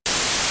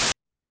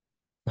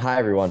 Hi,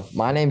 everyone.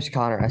 My name's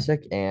Connor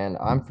Essick, and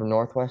I'm from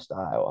Northwest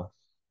Iowa.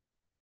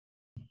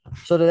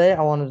 So today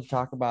I wanted to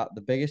talk about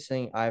the biggest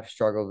thing I've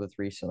struggled with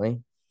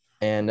recently,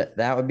 and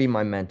that would be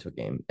my mental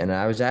game. And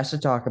I was asked to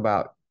talk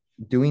about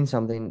doing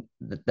something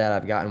that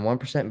I've gotten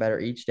 1% better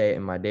each day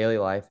in my daily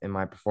life, and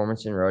my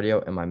performance in rodeo,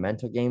 and my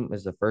mental game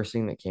was the first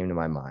thing that came to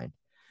my mind.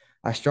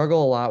 I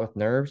struggle a lot with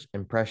nerves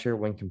and pressure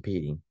when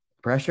competing.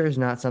 Pressure is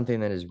not something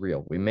that is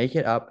real. We make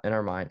it up in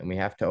our mind, and we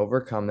have to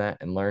overcome that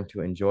and learn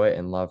to enjoy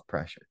and love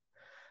pressure.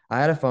 I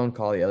had a phone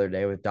call the other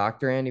day with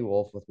Dr. Andy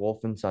Wolf with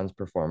Wolf & Sons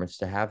Performance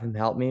to have him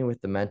help me with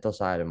the mental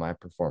side of my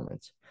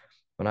performance.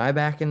 When I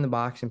back in the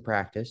box and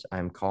practice, I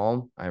am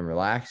calm, I am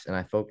relaxed, and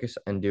I focus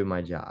and do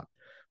my job.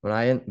 When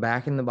I am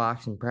back in the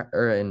box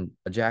in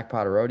a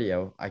jackpot or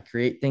rodeo, I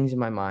create things in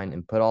my mind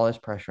and put all this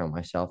pressure on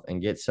myself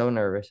and get so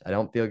nervous I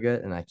don't feel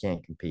good and I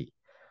can't compete.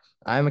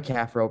 I am a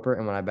calf roper,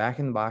 and when I back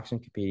in the box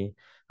and competing,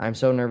 I'm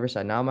so nervous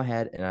I nod my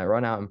head and I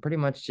run out and pretty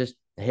much just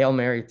Hail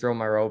Mary, throw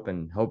my rope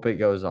and hope it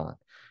goes on,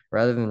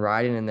 rather than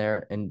riding in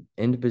there and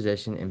into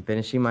position and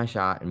finishing my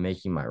shot and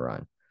making my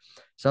run.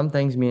 Some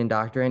things me and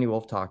Dr. Andy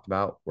Wolf talked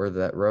about were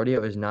that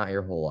rodeo is not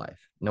your whole life.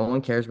 No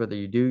one cares whether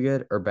you do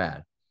good or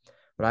bad.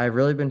 What I have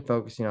really been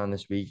focusing on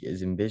this week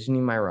is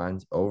envisioning my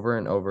runs over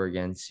and over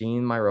again,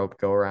 seeing my rope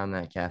go around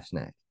that calf's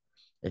neck.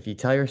 If you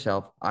tell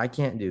yourself, I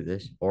can't do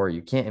this, or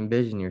you can't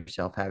envision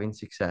yourself having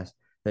success,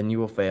 then you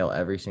will fail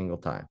every single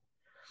time.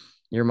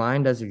 Your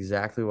mind does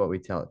exactly what we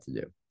tell it to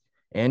do.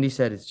 Andy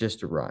said it's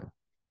just a run.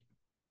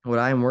 What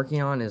I am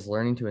working on is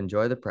learning to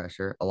enjoy the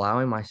pressure,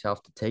 allowing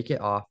myself to take it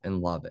off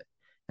and love it.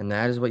 And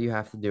that is what you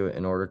have to do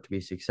in order to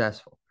be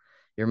successful.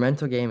 Your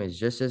mental game is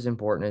just as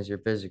important as your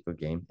physical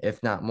game,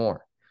 if not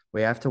more.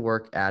 We have to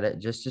work at it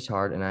just as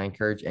hard, and I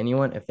encourage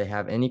anyone, if they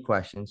have any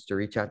questions, to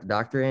reach out to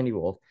Dr. Andy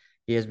Wolf.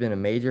 He has been a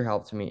major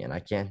help to me, and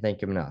I can't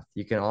thank him enough.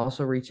 You can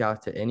also reach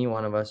out to any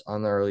one of us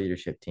on our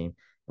leadership team,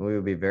 and we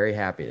would be very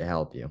happy to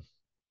help you.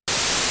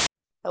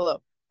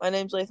 Hello, my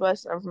name's Laith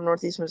West. I'm from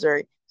Northeast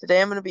Missouri.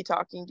 Today I'm going to be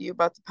talking to you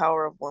about the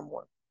power of one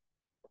more.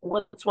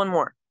 What's one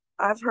more?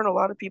 I've heard a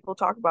lot of people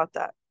talk about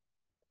that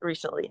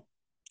recently,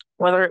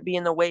 whether it be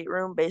in the weight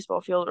room, baseball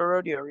field, or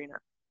rodeo arena.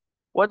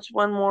 What's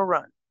one more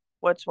run?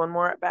 What's one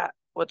more at bat?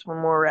 What's one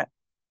more rep?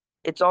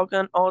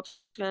 All it's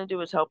gonna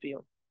do is help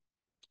you.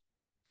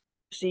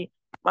 See,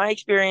 my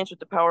experience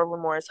with the power of one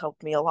more has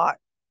helped me a lot.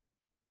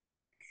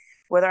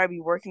 Whether I be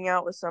working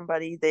out with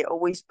somebody, they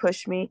always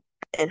push me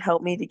and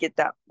help me to get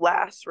that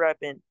last rep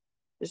in.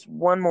 Just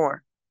one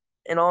more.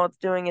 And all it's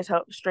doing is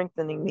help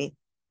strengthening me.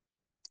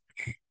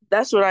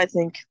 That's what I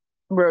think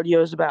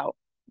rodeo is about.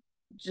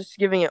 Just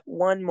giving it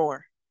one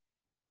more.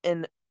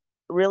 And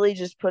really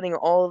just putting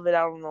all of it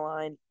out on the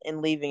line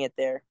and leaving it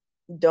there.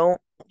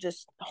 Don't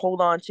just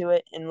hold on to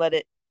it and let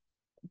it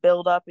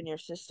build up in your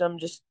system.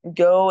 Just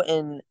go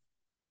and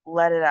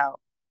let it out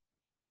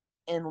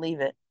and leave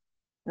it.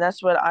 And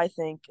that's what I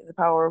think the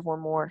power of one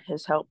more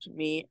has helped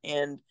me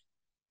and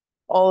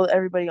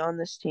everybody on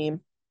this team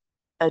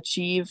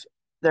achieve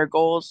their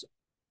goals.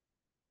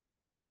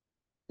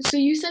 So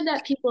you said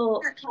that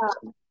people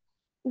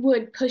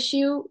would push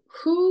you.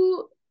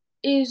 Who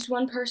is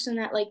one person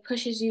that like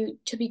pushes you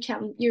to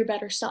become your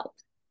better self?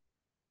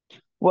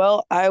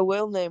 Well, I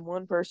will name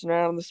one person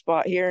right on the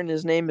spot here, and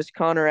his name is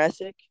Connor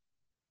Essick.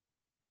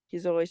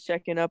 He's always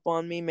checking up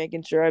on me,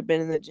 making sure I've been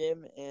in the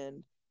gym,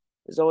 and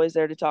is always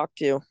there to talk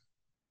to.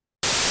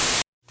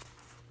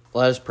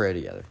 Let us pray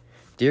together.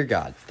 Dear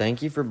God,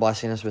 thank you for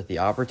blessing us with the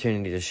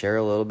opportunity to share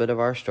a little bit of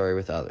our story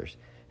with others.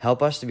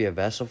 Help us to be a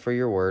vessel for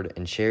your word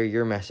and share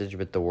your message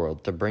with the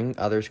world to bring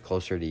others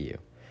closer to you.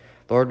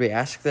 Lord, we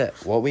ask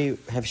that what we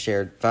have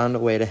shared found a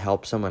way to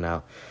help someone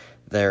out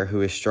there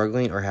who is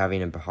struggling or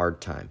having a hard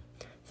time.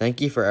 Thank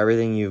you for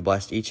everything you've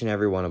blessed each and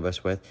every one of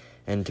us with,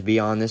 and to be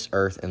on this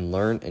earth and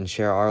learn and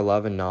share our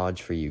love and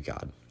knowledge for you,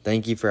 God.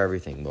 Thank you for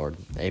everything, Lord.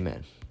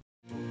 Amen.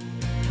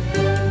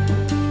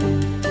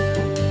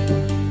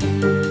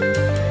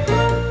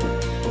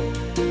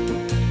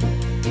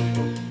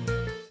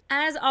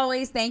 As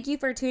always, thank you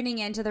for tuning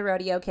in to the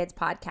Rodeo Kids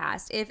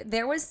podcast. If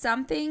there was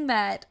something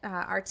that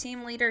our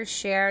team leaders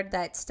shared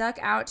that stuck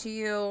out to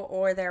you,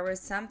 or there was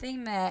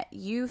something that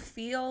you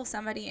feel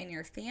somebody in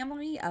your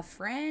family, a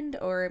friend,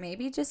 or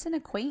maybe just an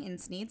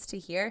acquaintance needs to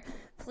hear,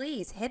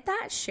 please hit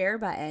that share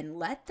button.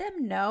 Let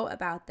them know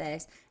about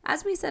this.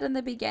 As we said in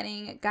the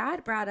beginning,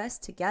 God brought us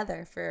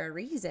together for a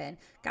reason.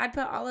 God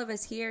put all of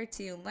us here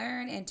to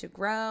learn and to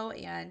grow,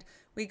 and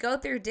we go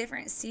through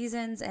different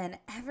seasons, and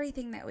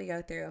everything that we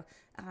go through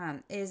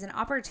is an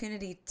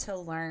opportunity to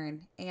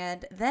learn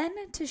and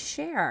then to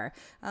share.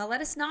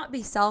 Let us not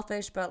be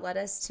selfish, but let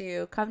us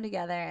to come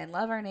together and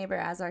love our neighbor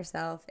as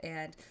ourselves,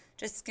 and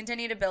just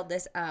continue to build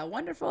this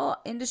wonderful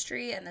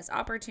industry and this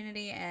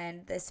opportunity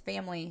and this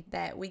family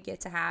that we get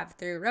to have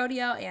through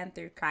rodeo and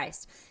through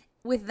Christ.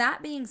 With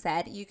that being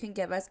said, you can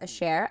give us a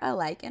share, a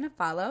like, and a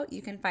follow.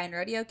 You can find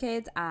Rodeo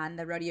Kids on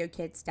the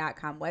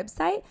RodeoKids.com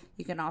website.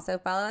 You can also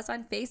follow us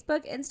on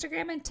Facebook,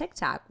 Instagram, and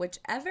TikTok,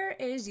 whichever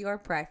is your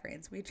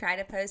preference. We try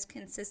to post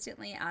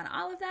consistently on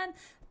all of them,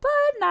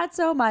 but not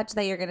so much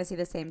that you're going to see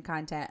the same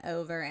content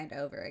over and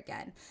over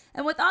again.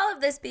 And with all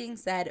of this being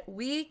said,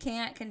 we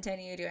can't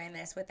continue doing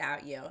this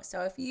without you.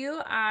 So if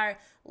you are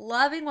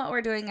loving what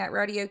we're doing at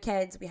Rodeo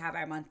Kids, we have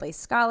our monthly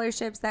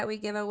scholarships that we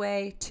give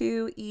away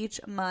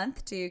each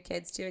month to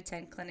kids to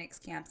attend clinics,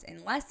 camps,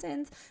 and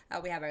lessons.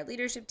 We have our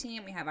leadership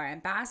team. We have our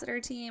ambassador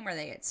team where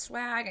they get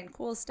swag and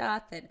cool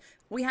stuff. And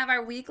we have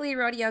our weekly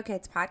Rodeo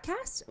Kids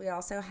podcast. We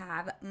also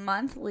have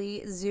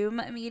monthly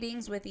Zoom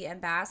meetings with the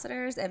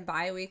ambassadors and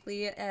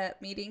bi-weekly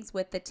meetings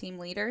with the team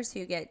leaders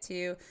who get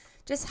to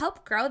just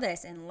help grow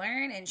this and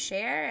learn and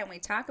share. And we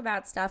talk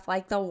about stuff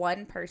like the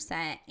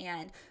 1%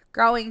 and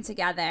growing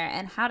together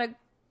and how to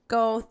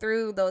go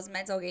through those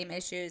mental game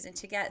issues and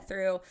to get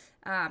through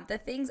the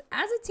things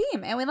as a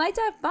team. And we like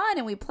to have fun,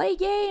 and we play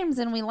games,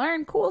 and we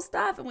learn cool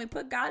stuff, and we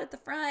put God at the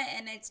front,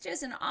 and it's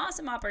just an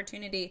awesome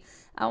opportunity.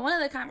 One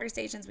of the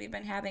conversations we've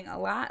been having a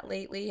lot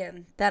lately,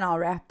 and then I'll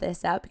wrap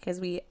this up because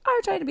we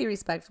are trying to be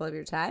respectful of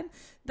your time,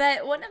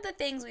 but one of the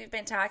things we've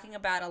been talking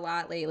about a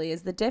lot lately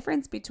is the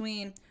difference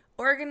between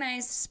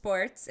organized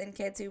sports and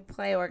kids who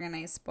play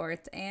organized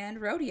sports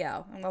and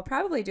rodeo. And we'll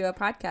probably do a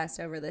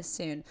podcast over this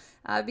soon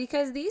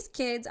because these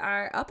kids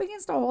are up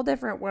against a whole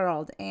different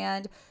world.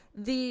 And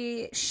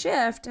the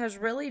shift has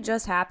really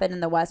just happened in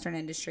the Western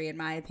industry, in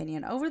my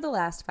opinion, over the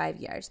last 5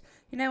 years.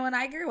 You know, when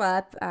I grew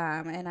up,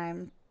 and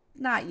I'm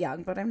not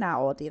young, but I'm not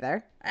old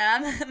either,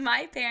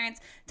 my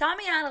parents taught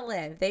me how to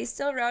live. They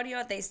still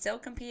rodeoed, they still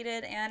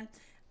competed, and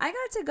I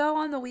got to go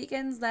on the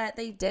weekends that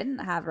they didn't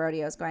have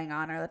rodeos going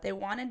on or that they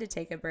wanted to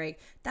take a break.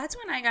 That's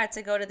when I got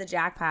to go to the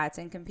jackpots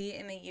and compete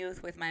in the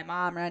youth with my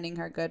mom running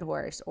her good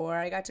horse. Or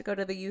I got to go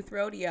to the youth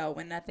rodeo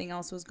when nothing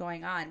else was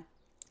going on.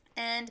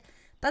 And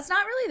that's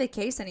not really the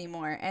case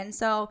anymore. And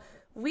so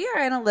we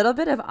are in a little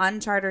bit of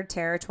uncharted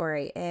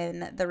territory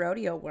in the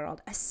rodeo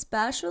world,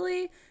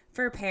 especially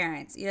for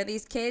parents. You know,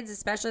 these kids,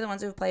 especially the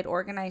ones who've played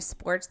organized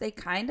sports, they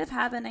kind of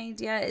have an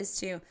idea as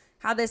to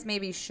how this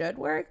maybe should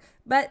work,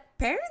 but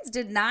parents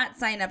did not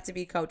sign up to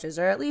be coaches,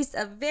 or at least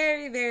a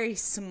very, very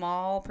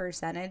small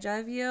percentage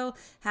of you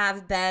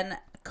have been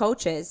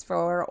coaches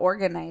for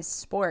organized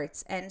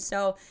sports. And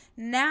so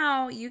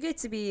now you get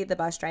to be the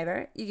bus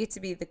driver, you get to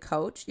be the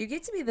coach, you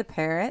get to be the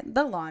parent,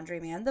 the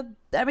laundryman,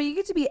 you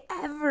get to be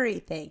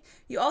everything.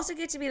 You also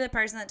get to be the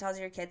person that tells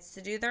your kids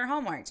to do their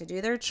homework, to do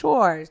their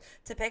chores,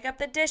 to pick up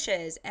the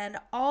dishes, and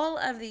all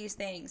of these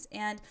things.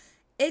 And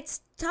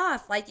it's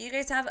tough. Like, you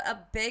guys have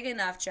a big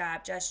enough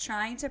job just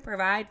trying to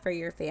provide for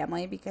your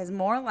family, because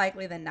more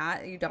likely than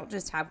not, you don't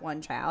just have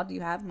one child,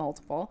 you have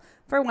multiple.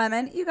 For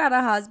women, you got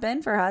a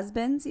husband. For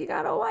husbands, you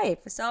got a wife.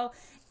 So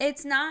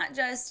it's not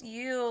just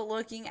you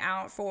looking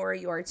out for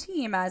your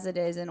team as it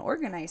is in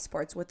organized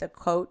sports with a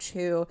coach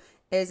who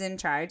is in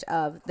charge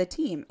of the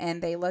team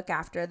and they look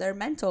after their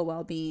mental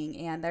well-being,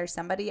 and there's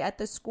somebody at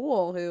the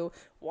school who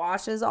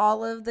washes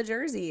all of the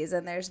jerseys,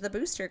 and there's the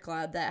booster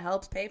club that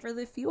helps pay for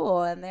the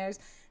fuel, and there's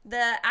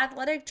the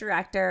athletic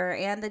director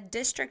and the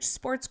district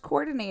sports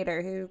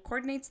coordinator who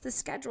coordinates the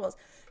schedules.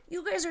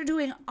 You guys are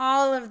doing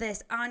all of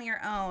this on your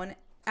own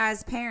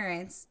as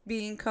parents,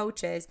 being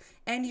coaches,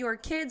 and your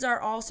kids are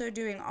also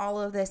doing all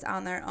of this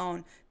on their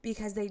own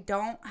because they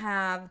don't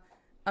have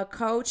a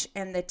coach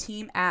and the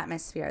team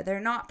atmosphere. They're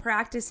not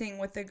practicing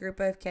with a group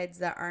of kids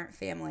that aren't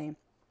family.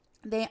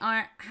 They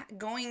aren't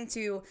going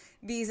to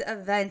these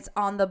events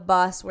on the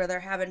bus where they're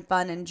having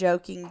fun and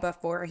joking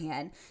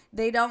beforehand.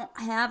 They don't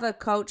have a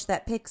coach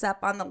that picks up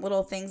on the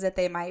little things that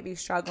they might be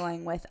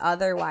struggling with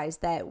otherwise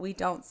that we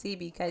don't see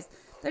because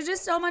there's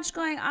just so much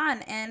going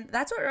on. And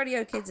that's what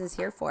Rodeo Kids is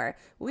here for.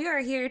 We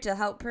are here to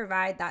help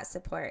provide that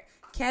support.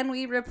 Can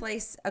we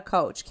replace a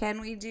coach?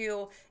 Can we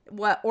do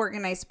what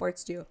organized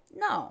sports do?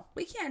 No,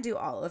 we can't do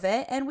all of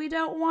it, and we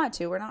don't want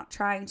to. We're not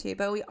trying to,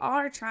 but we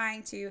are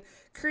trying to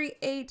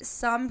create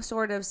some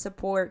sort of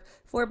support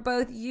for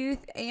both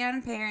youth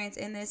and parents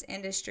in this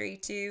industry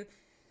to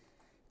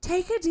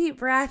take a deep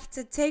breath,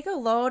 to take a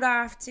load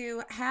off,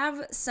 to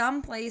have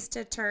some place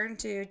to turn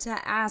to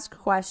ask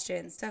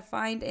questions, to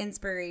find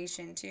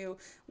inspiration, to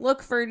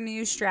look for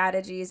new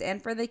strategies, and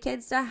for the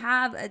kids to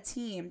have a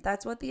team.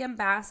 That's what the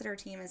ambassador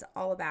team is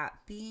all about,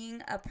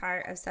 being a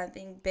part of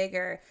something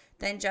bigger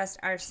than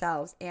just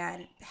ourselves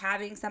and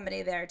having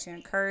somebody there to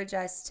encourage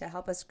us, to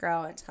help us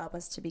grow, and to help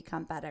us to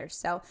become better.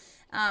 So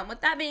with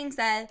that being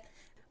said,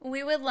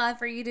 we would love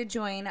for you to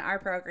join our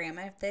program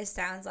if this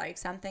sounds like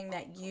something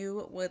that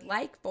you would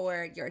like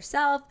for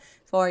yourself,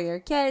 for your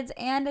kids,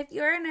 and if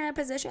you're in a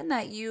position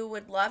that you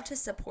would love to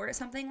support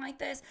something like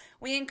this,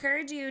 we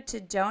encourage you to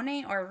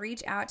donate or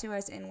reach out to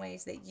us in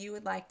ways that you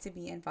would like to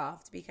be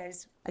involved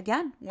because,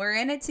 again, we're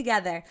in it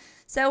together.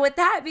 So with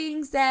that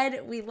being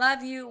said, we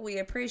love you. We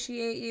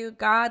appreciate you.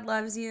 God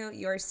loves you.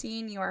 You are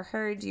seen. You are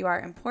heard. You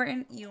are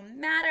important. You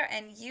matter,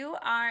 and you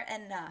are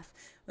enough.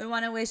 We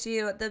want to wish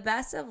you the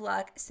best of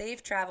luck,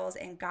 safe travels,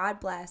 and God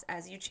bless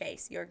as you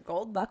chase your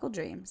gold buckle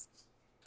dreams.